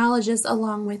technologist,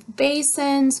 along with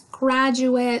basins,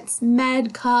 graduates,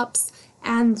 med cups,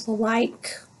 and the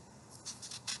like.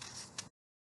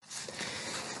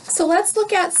 So let's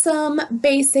look at some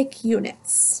basic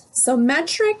units. So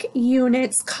metric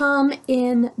units come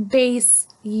in base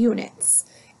units,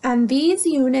 and these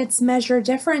units measure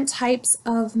different types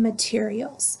of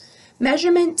materials.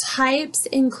 Measurement types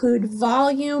include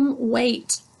volume,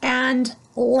 weight, and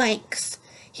length.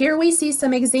 Here we see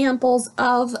some examples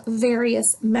of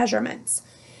various measurements.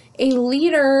 A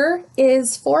liter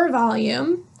is for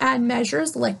volume and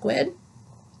measures liquid.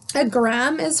 A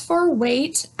gram is for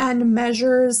weight and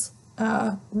measures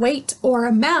weight or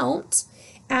amount,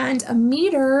 and a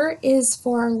meter is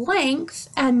for length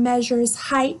and measures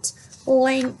height,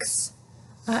 length,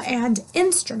 and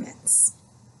instruments.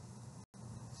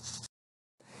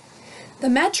 The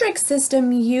metric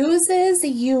system uses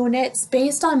units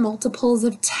based on multiples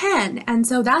of 10, and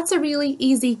so that's a really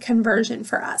easy conversion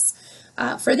for us.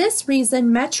 For this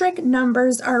reason, metric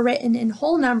numbers are written in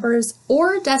whole numbers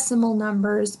or decimal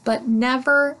numbers, but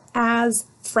never as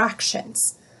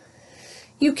fractions.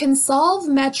 You can solve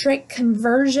metric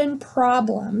conversion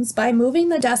problems by moving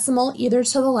the decimal either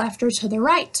to the left or to the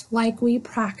right, like we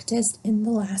practiced in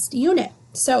the last unit.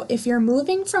 So if you're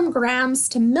moving from grams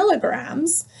to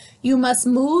milligrams, you must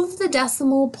move the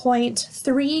decimal point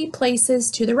 3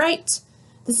 places to the right.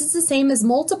 This is the same as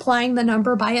multiplying the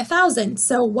number by 1,000.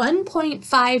 So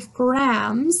 1.5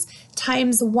 grams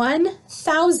times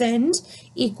 1,000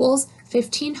 equals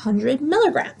 1,500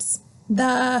 milligrams.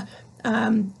 The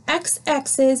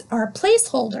x-x's are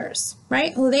placeholders,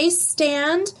 right? Well, they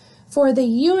stand for the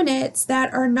units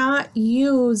that are not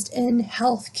used in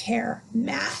healthcare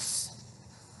math.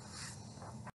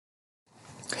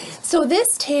 So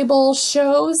this table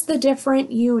shows the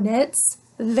different units,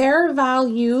 their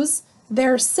values,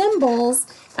 their symbols,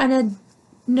 and a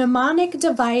mnemonic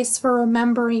device for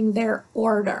remembering their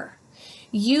order.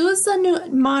 Use a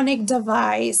mnemonic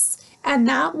device, and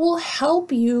that will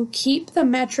help you keep the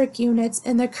metric units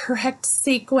in the correct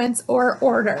sequence or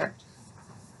order.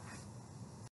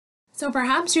 So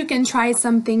perhaps you can try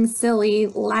something silly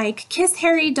like kiss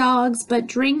hairy dogs but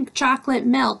drink chocolate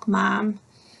milk, Mom.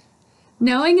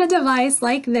 Knowing a device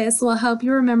like this will help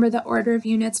you remember the order of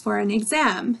units for an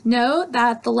exam. Note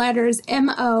that the letters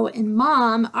MO in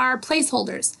mom are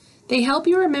placeholders. They help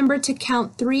you remember to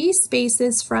count 3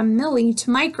 spaces from milli to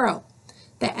micro.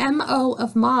 The MO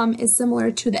of mom is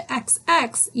similar to the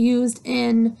XX used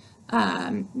in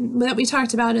that we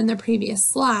talked about in the previous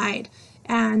slide,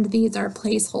 and these are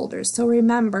placeholders. So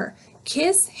remember,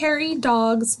 kiss hairy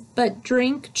dogs but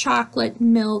drink chocolate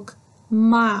milk,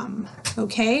 Mom.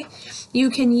 Okay, you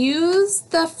can use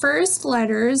the first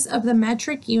letters of the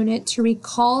metric unit to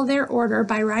recall their order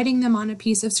by writing them on a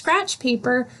piece of scratch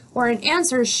paper or an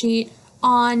answer sheet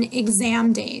on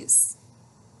exam days.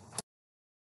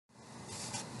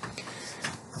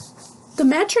 The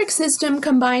metric system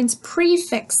combines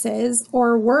prefixes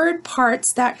or word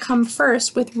parts that come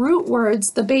first with root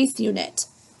words, the base unit.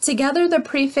 Together, the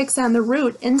prefix and the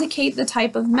root indicate the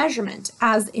type of measurement,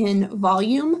 as in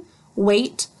volume,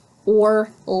 weight, or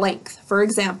length. For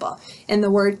example, in the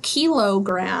word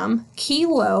kilogram,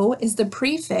 kilo is the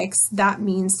prefix that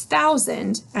means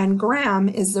 1,000, and gram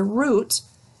is the root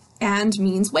and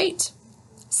means weight.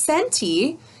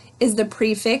 Centi is the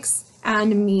prefix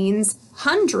and means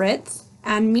hundredth,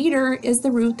 and meter is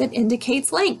the root that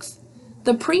indicates length.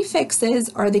 The prefixes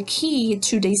are the key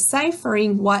to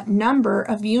deciphering what number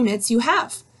of units you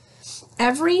have.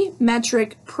 Every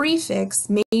metric prefix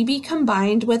may be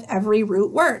combined with every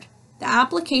root word. The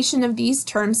application of these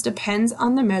terms depends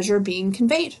on the measure being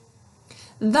conveyed.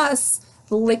 Thus,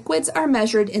 liquids are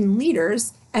measured in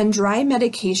liters and dry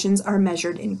medications are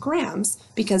measured in grams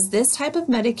because this type of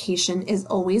medication is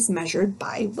always measured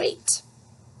by weight.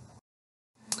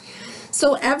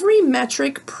 So every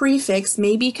metric prefix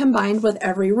may be combined with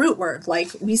every root word, like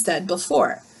we said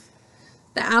before.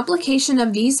 The application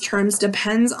of these terms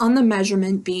depends on the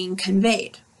measurement being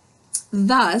conveyed.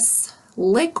 Thus,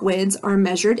 liquids are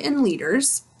measured in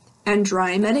liters and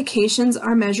dry medications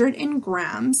are measured in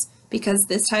grams because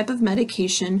this type of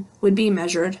medication would be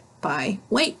measured by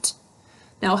weight.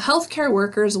 Now, healthcare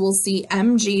workers will see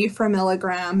mg for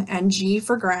milligram and g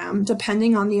for gram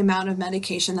depending on the amount of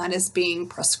medication that is being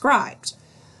prescribed.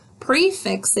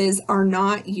 Prefixes are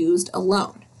not used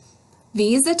alone.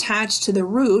 These attach to the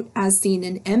root as seen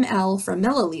in ml for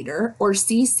milliliter or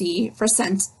cc for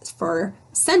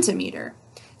centimeter.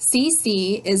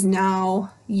 cc is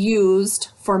now used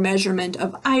for measurement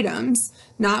of items,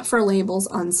 not for labels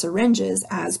on syringes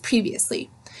as previously.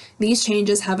 These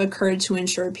changes have occurred to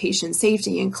ensure patient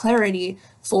safety and clarity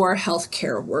for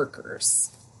healthcare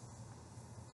workers.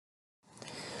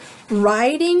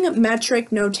 Writing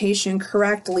metric notation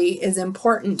correctly is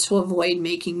important to avoid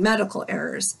making medical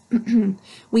errors.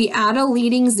 We add a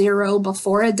leading zero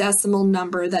before a decimal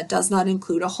number that does not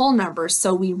include a whole number,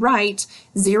 so we write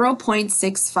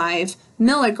 0.65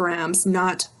 milligrams,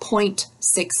 not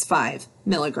 0.65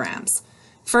 milligrams.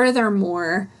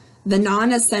 Furthermore, the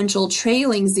non-essential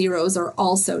trailing zeros are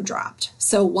also dropped.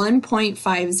 So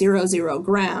 1.500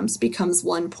 grams becomes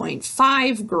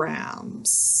 1.5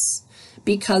 grams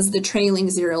because the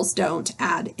trailing zeros don't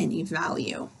add any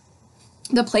value.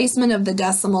 The placement of the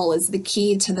decimal is the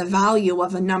key to the value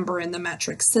of a number in the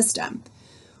metric system.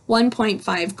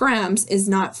 1.5 grams is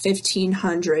not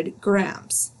 1,500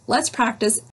 grams. Let's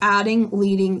practice adding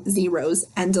leading zeros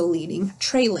and deleting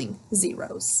trailing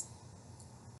zeros.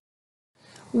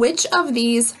 Which of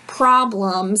these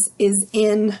problems is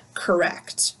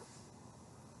incorrect?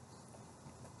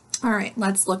 All right,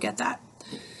 let's look at that.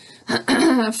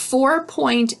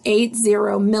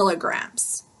 4.80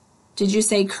 milligrams. Did you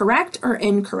say correct or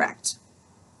incorrect?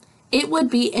 It would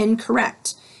be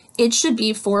incorrect. It should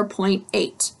be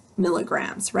 4.8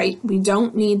 milligrams, right? We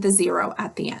don't need the zero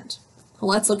at the end. Well,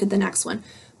 let's look at the next one.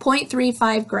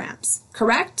 0.35 grams.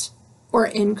 Correct or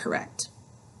incorrect?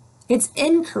 It's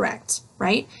incorrect,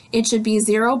 right? It should be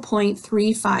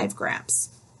 0.35 grams.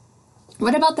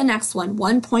 What about the next one?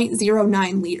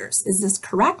 1.09 liters. Is this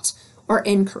correct or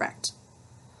incorrect?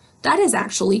 That is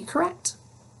actually correct.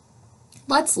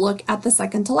 Let's look at the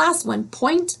second to last one,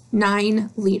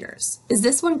 0.9 liters. Is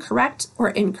this one correct or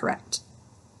incorrect?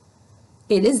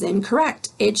 It is incorrect.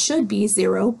 It should be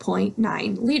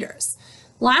 0.9 liters.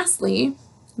 Lastly,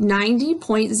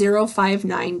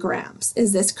 90.059 grams.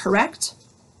 Is this correct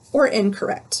or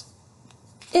incorrect?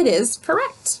 It is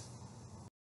correct.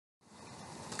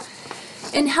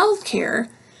 In healthcare,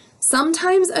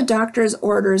 sometimes a doctor's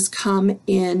orders come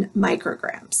in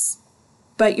micrograms,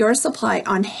 but your supply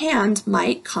on hand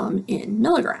might come in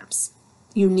milligrams.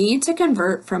 You need to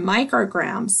convert from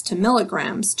micrograms to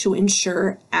milligrams to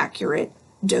ensure accurate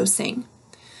dosing.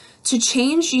 To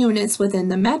change units within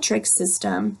the metric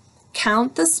system,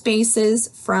 count the spaces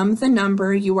from the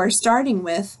number you are starting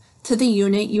with to the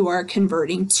unit you are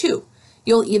converting to.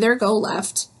 You'll either go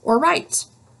left or right.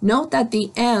 Note that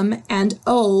the M and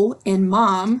O in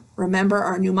mom, remember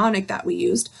our mnemonic that we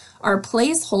used, are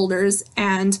placeholders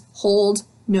and hold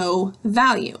no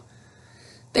value.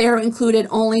 They are included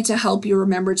only to help you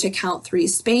remember to count 3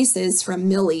 spaces from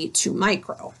milli to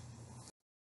micro.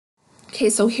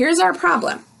 Okay, so here's our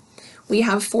problem. We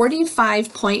have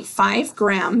 45.5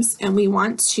 grams and we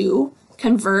want to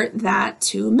convert that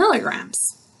to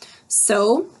milligrams.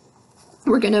 So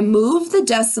we're going to move the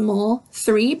decimal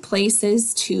 3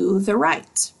 places to the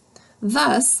right.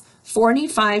 Thus,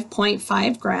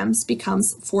 45.5 grams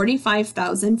becomes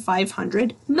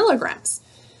 45,500 milligrams.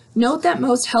 Note that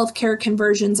most healthcare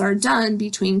conversions are done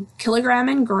between kilogram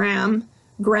and gram,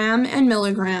 gram and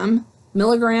milligram,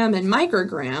 milligram and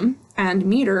microgram, and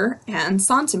meter and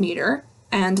centimeter,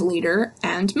 and liter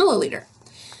and milliliter.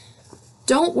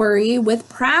 Don't worry, with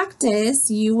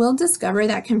practice, you will discover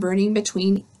that converting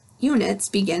between units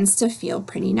begins to feel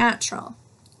pretty natural.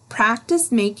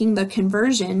 Practice making the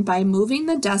conversion by moving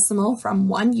the decimal from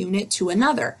one unit to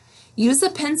another. Use a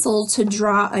pencil to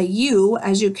draw a U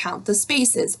as you count the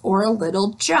spaces, or a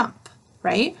little jump,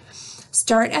 right?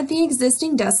 Start at the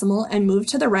existing decimal and move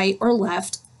to the right or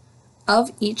left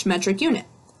of each metric unit.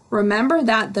 Remember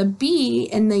that the B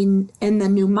in the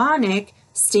mnemonic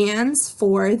stands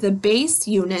for the base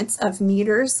units of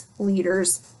meters,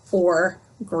 liters, or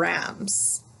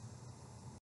grams.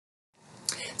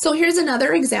 So here's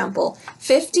another example.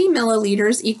 50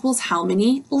 milliliters equals how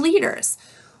many liters?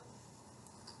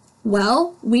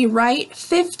 Well, we write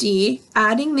 50,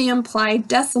 adding the implied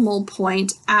decimal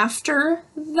point after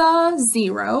the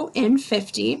 0 in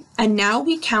 50, and now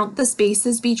we count the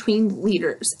spaces between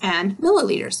liters and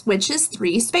milliliters, which is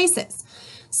 3 spaces.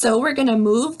 So we're going to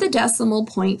move the decimal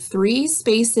point 3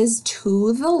 spaces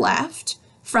to the left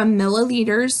from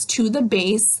milliliters to the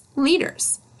base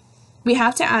liters. We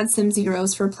have to add some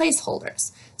zeros for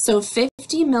placeholders. So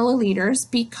 50 milliliters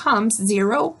becomes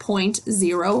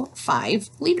 0.05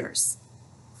 liters.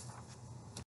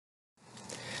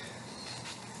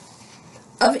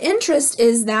 Of interest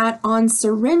is that on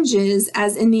syringes,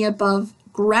 as in the above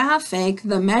graphic,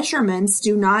 the measurements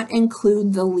do not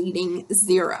include the leading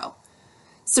zero.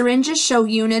 Syringes show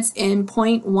units in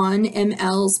 0.1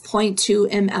 mLs, 0.2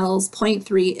 mLs,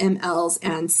 0.3 mLs,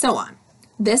 and so on.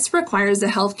 This requires a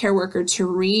healthcare worker to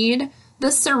read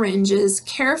the syringes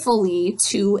carefully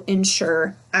to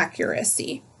ensure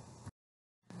accuracy.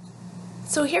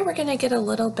 So here we're going to get a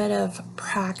little bit of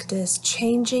practice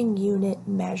changing unit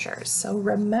measures. So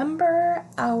remember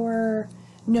our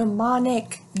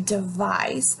mnemonic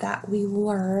device that we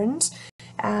learned,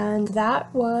 and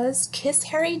that was kiss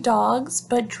hairy dogs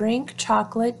but drink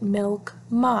chocolate milk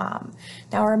mom.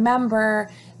 Now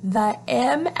remember, the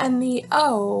M and the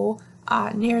O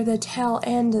near the tail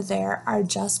end there are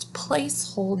just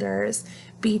placeholders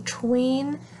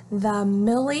between the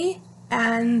milli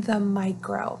and the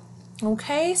micro.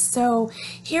 Okay, so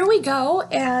here we go,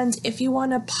 and if you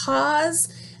want to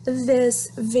pause this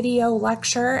video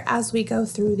lecture as we go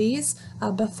through these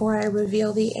before I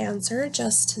reveal the answer,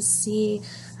 just to see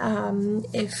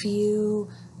if you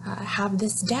have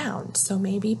this down. So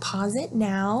maybe pause it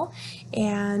now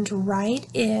and write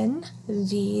in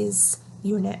these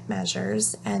unit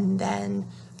measures and then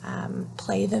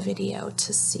play the video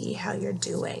to see how you're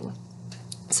doing.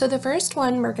 So the first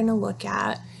one we're going to look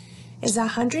at is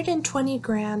 120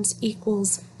 grams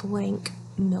equals blank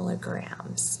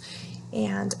milligrams.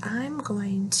 And I'm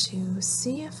going to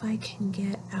see if I can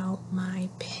get out my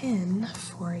pen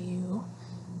for you.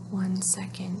 1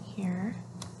 second here.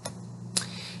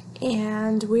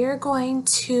 And we're going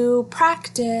to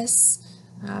practice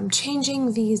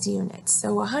changing these units.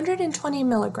 So 120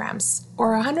 milligrams,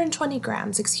 or 120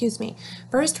 grams, excuse me.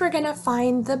 First we're going to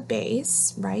find the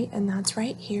base, right? And that's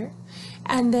right here.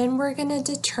 And then we're going to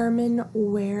determine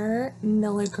where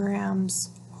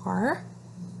milligrams are,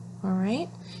 all right?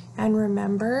 And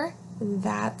remember,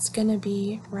 that's going to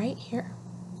be right here,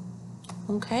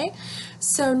 okay?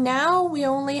 So now we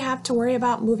only have to worry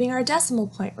about moving our decimal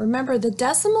point. Remember, the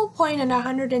decimal point in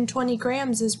 120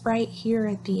 grams is right here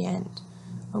at the end,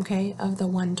 okay, of the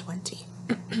 120.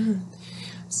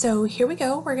 So here we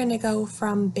go. We're going to go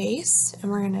from base, and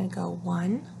we're going to go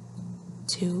 1,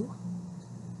 2,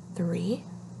 3,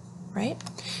 right?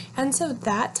 And so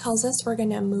that tells us we're going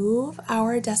to move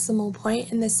our decimal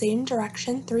point in the same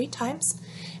direction 3 times.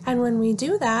 And when we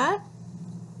do that,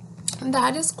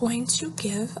 that is going to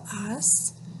give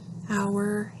us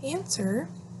our answer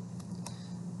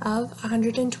of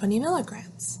 120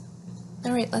 milligrams.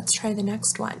 All right, let's try the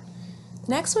next one.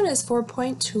 The next one is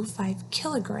 4.25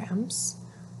 kilograms.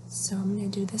 So I'm going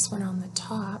to do this one on the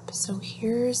top. So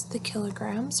here's the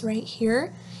kilograms right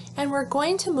here. And we're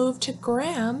going to move to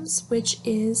grams, which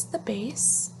is the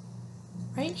base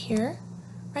right here.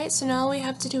 Right, so now all we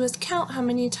have to do is count how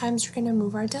many times we're going to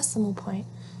move our decimal point.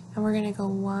 And we're going to go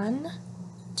 1,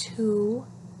 2,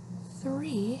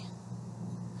 3.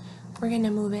 We're going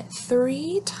to move it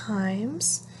 3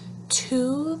 times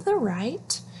to the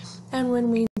right. And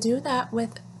when we do that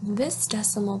with this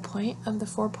decimal point of the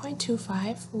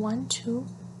 4.25, 1, 2,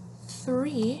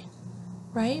 3,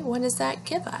 right, what does that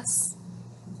give us?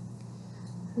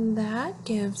 That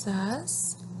gives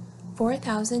us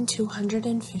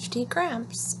 4,250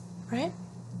 grams, right?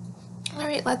 All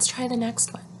right, let's try the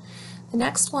next one. The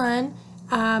next one,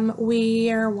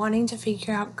 we are wanting to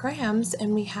figure out grams,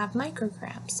 and we have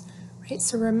micrograms, right?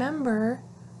 So remember,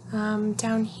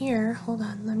 down here, hold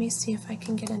on, let me see if I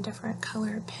can get a different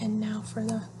color pen now for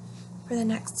the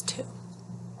next two.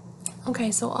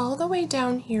 Okay, so all the way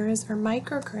down here is our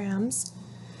micrograms,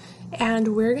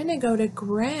 and we're going to go to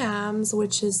grams,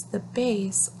 which is the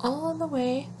base, all the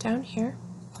way down here.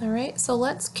 All right, so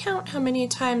let's count how many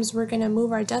times we're going to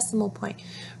move our decimal point.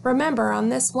 Remember, on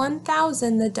this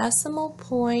 1,000, the decimal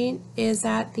point is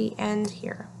at the end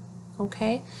here,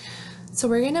 okay? So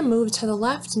we're going to move to the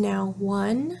left now.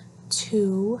 1,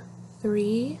 2,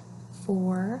 3,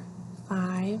 4,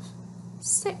 5,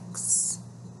 6.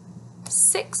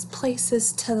 6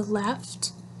 places to the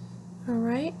left. All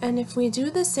right, and if we do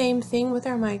the same thing with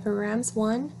our micrograms,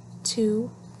 1,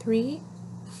 2, 3,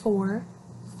 4,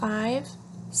 5,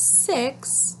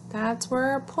 6, that's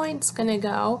where our point's going to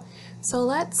go. So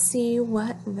let's see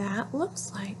what that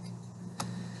looks like.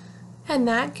 And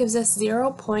that gives us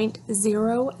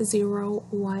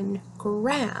 0.001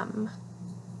 gram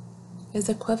is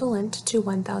equivalent to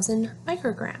 1,000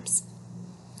 micrograms.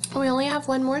 We only have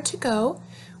one more to go.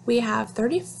 We have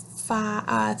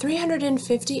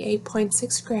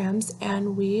 358.6 grams,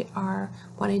 and we are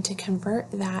wanting to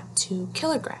convert that to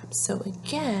kilograms. So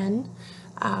again,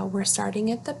 we're starting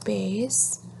at the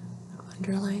base. I'll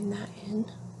underline that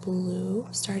in blue,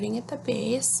 starting at the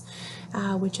base,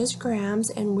 which is grams,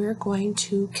 and we're going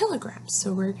to kilograms.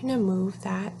 So we're going to move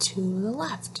that to the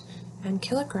left, and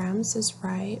kilograms is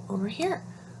right over here.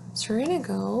 So we're going to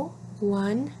go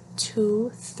 1,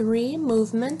 2, 3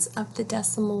 movements of the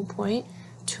decimal point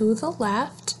to the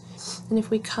left, and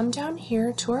if we come down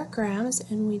here to our grams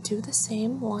and we do the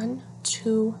same, 1,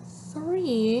 2,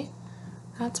 3,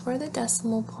 that's where the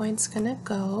decimal point's going to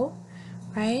go.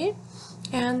 right?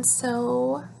 And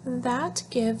so that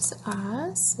gives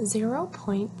us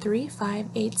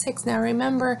 0.3586. Now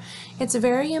remember, it's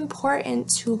very important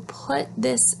to put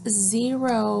this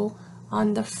 0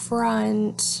 on the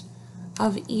front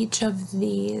of each of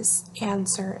these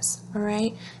answers, all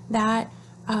right? That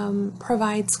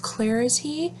provides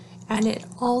clarity, and it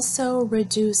also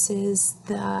reduces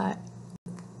the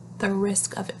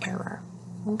risk of error,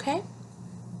 okay?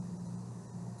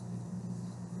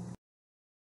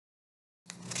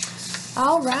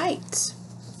 All right,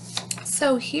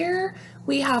 so here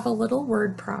we have a little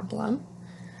word problem.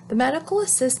 The medical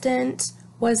assistant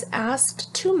was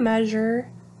asked to measure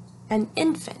an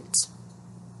infant,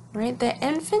 right? The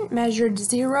infant measured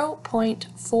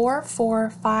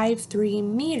 0.4453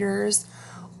 meters,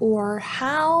 or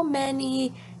how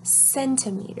many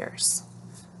centimeters?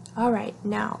 All right,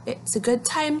 now it's a good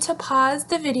time to pause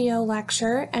the video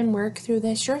lecture and work through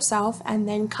this yourself, and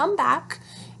then come back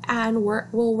and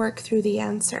we'll work through the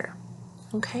answer.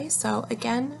 Okay, so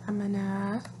again, I'm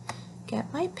gonna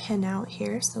get my pen out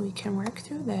here so we can work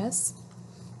through this.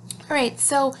 All right,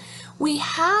 so we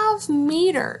have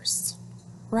meters,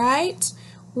 right?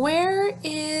 Where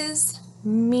is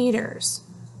meters?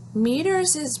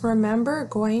 Meters is, remember,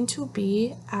 going to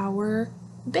be our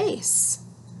base,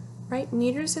 right?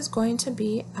 Meters is going to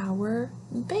be our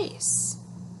base.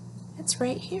 It's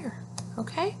right here,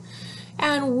 okay?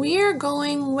 And we're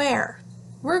going where?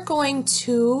 We're going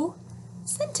to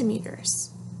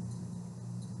centimeters,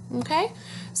 okay?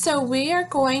 So we are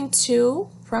going to,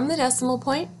 from the decimal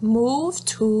point, move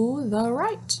to the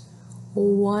right.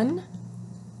 1,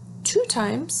 2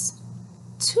 times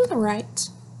to the right.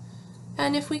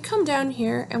 And if we come down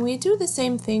here and we do the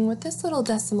same thing with this little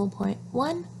decimal point,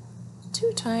 1,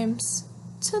 2 times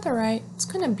to the right, it's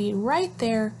going to be right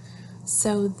there.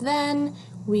 So then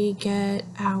we get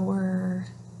our,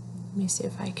 let me see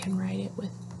if I can write it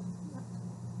with,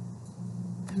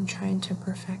 I'm trying to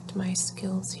perfect my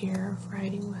skills here of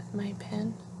writing with my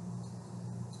pen.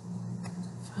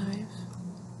 5,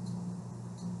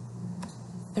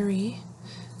 3,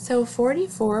 so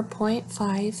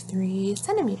 44.53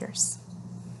 centimeters.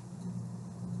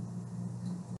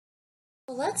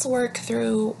 Let's work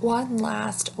through one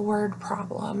last word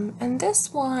problem, and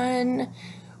this one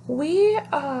we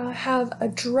have a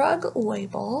drug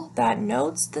label that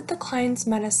notes that the client's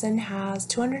medicine has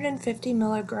 250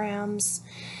 milligrams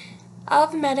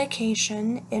of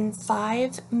medication in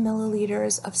 5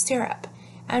 milliliters of syrup,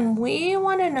 and we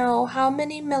want to know how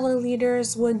many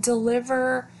milliliters would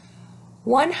deliver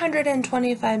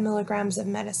 125 milligrams of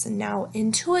medicine. Now,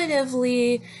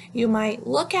 intuitively, you might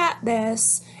look at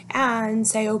this and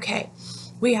say, okay,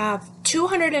 we have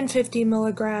 250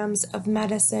 milligrams of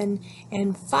medicine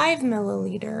in 5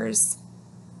 milliliters.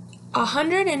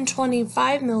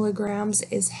 125 milligrams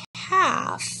is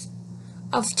half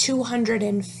of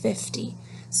 250.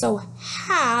 So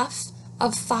half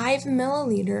of 5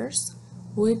 milliliters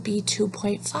would be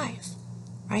 2.5.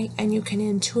 Right? And you can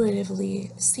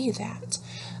intuitively see that.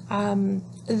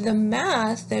 The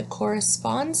math that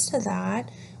corresponds to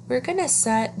that, we're going to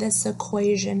set this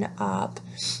equation up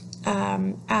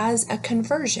as a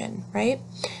conversion, right?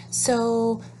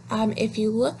 So if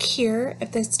you look here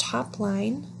at this top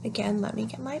line, again, let me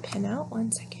get my pen out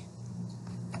 1 second.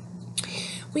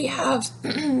 We have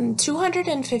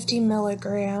 250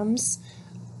 milligrams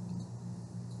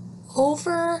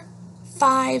over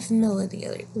 5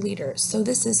 milliliters. So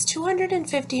this is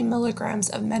 250 milligrams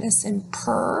of medicine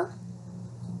per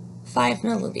 5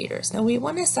 milliliters. Now we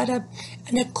want to set up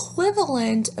an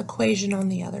equivalent equation on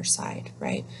the other side,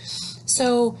 right?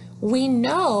 So we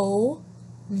know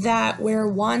that we're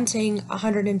wanting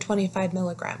 125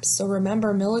 milligrams. So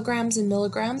remember, milligrams and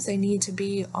milligrams, they need to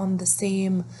be on the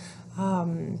same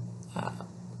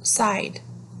side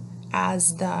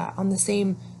as on the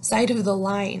same side of the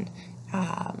line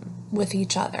with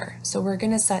each other. So we're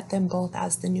going to set them both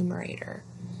as the numerator.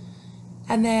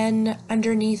 And then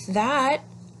underneath that,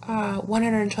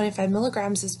 125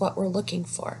 milligrams is what we're looking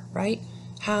for, right?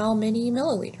 How many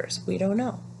milliliters? We don't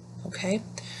know, okay?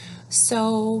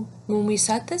 So when we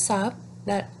set this up,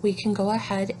 that we can go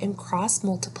ahead and cross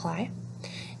multiply.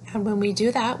 And when we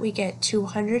do that, we get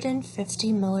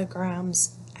 250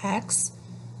 milligrams x,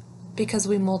 because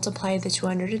we multiply the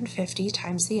 250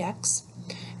 times the x.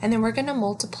 And then we're going to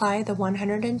multiply the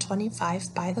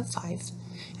 125 by the 5,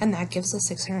 and that gives us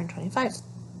 625.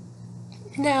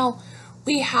 Now,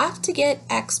 we have to get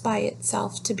x by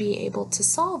itself to be able to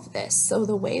solve this. So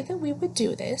the way that we would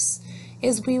do this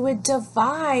is we would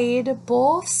divide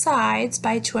both sides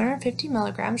by 250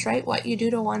 milligrams, right? What you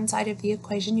do to one side of the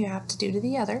equation, you have to do to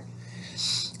the other.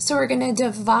 So we're going to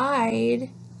divide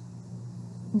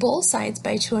both sides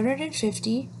by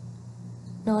 250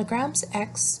 milligrams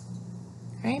x,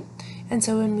 right? And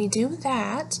so when we do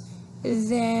that,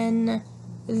 then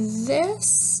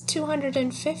this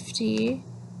 250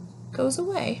 goes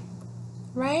away,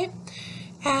 right?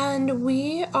 And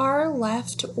we are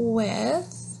left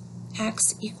with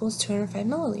x equals 205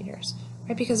 milliliters,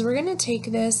 right? Because we're going to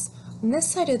take this on this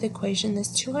side of the equation,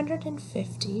 this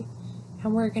 250,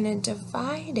 and we're going to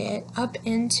divide it up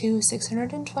into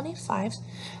 625,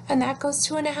 and that goes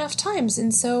 2.5 times.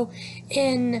 And so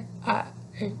in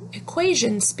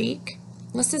equation speak,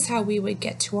 this is how we would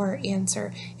get to our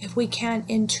answer if we can't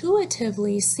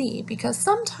intuitively see, because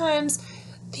sometimes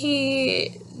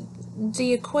the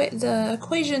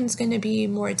equation's going to be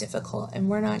more difficult and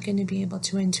we're not going to be able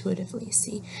to intuitively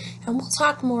see. And we'll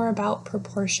talk more about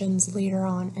proportions later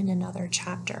on in another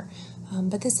chapter,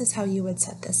 but this is how you would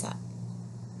set this up.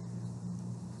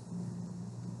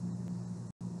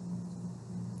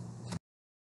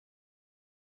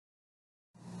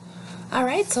 All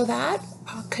right, so that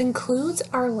concludes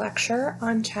our lecture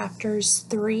on chapters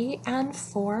 3 and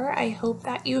 4. I hope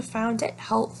that you found it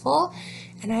helpful,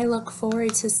 and I look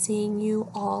forward to seeing you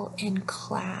all in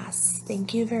class.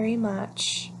 Thank you very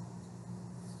much.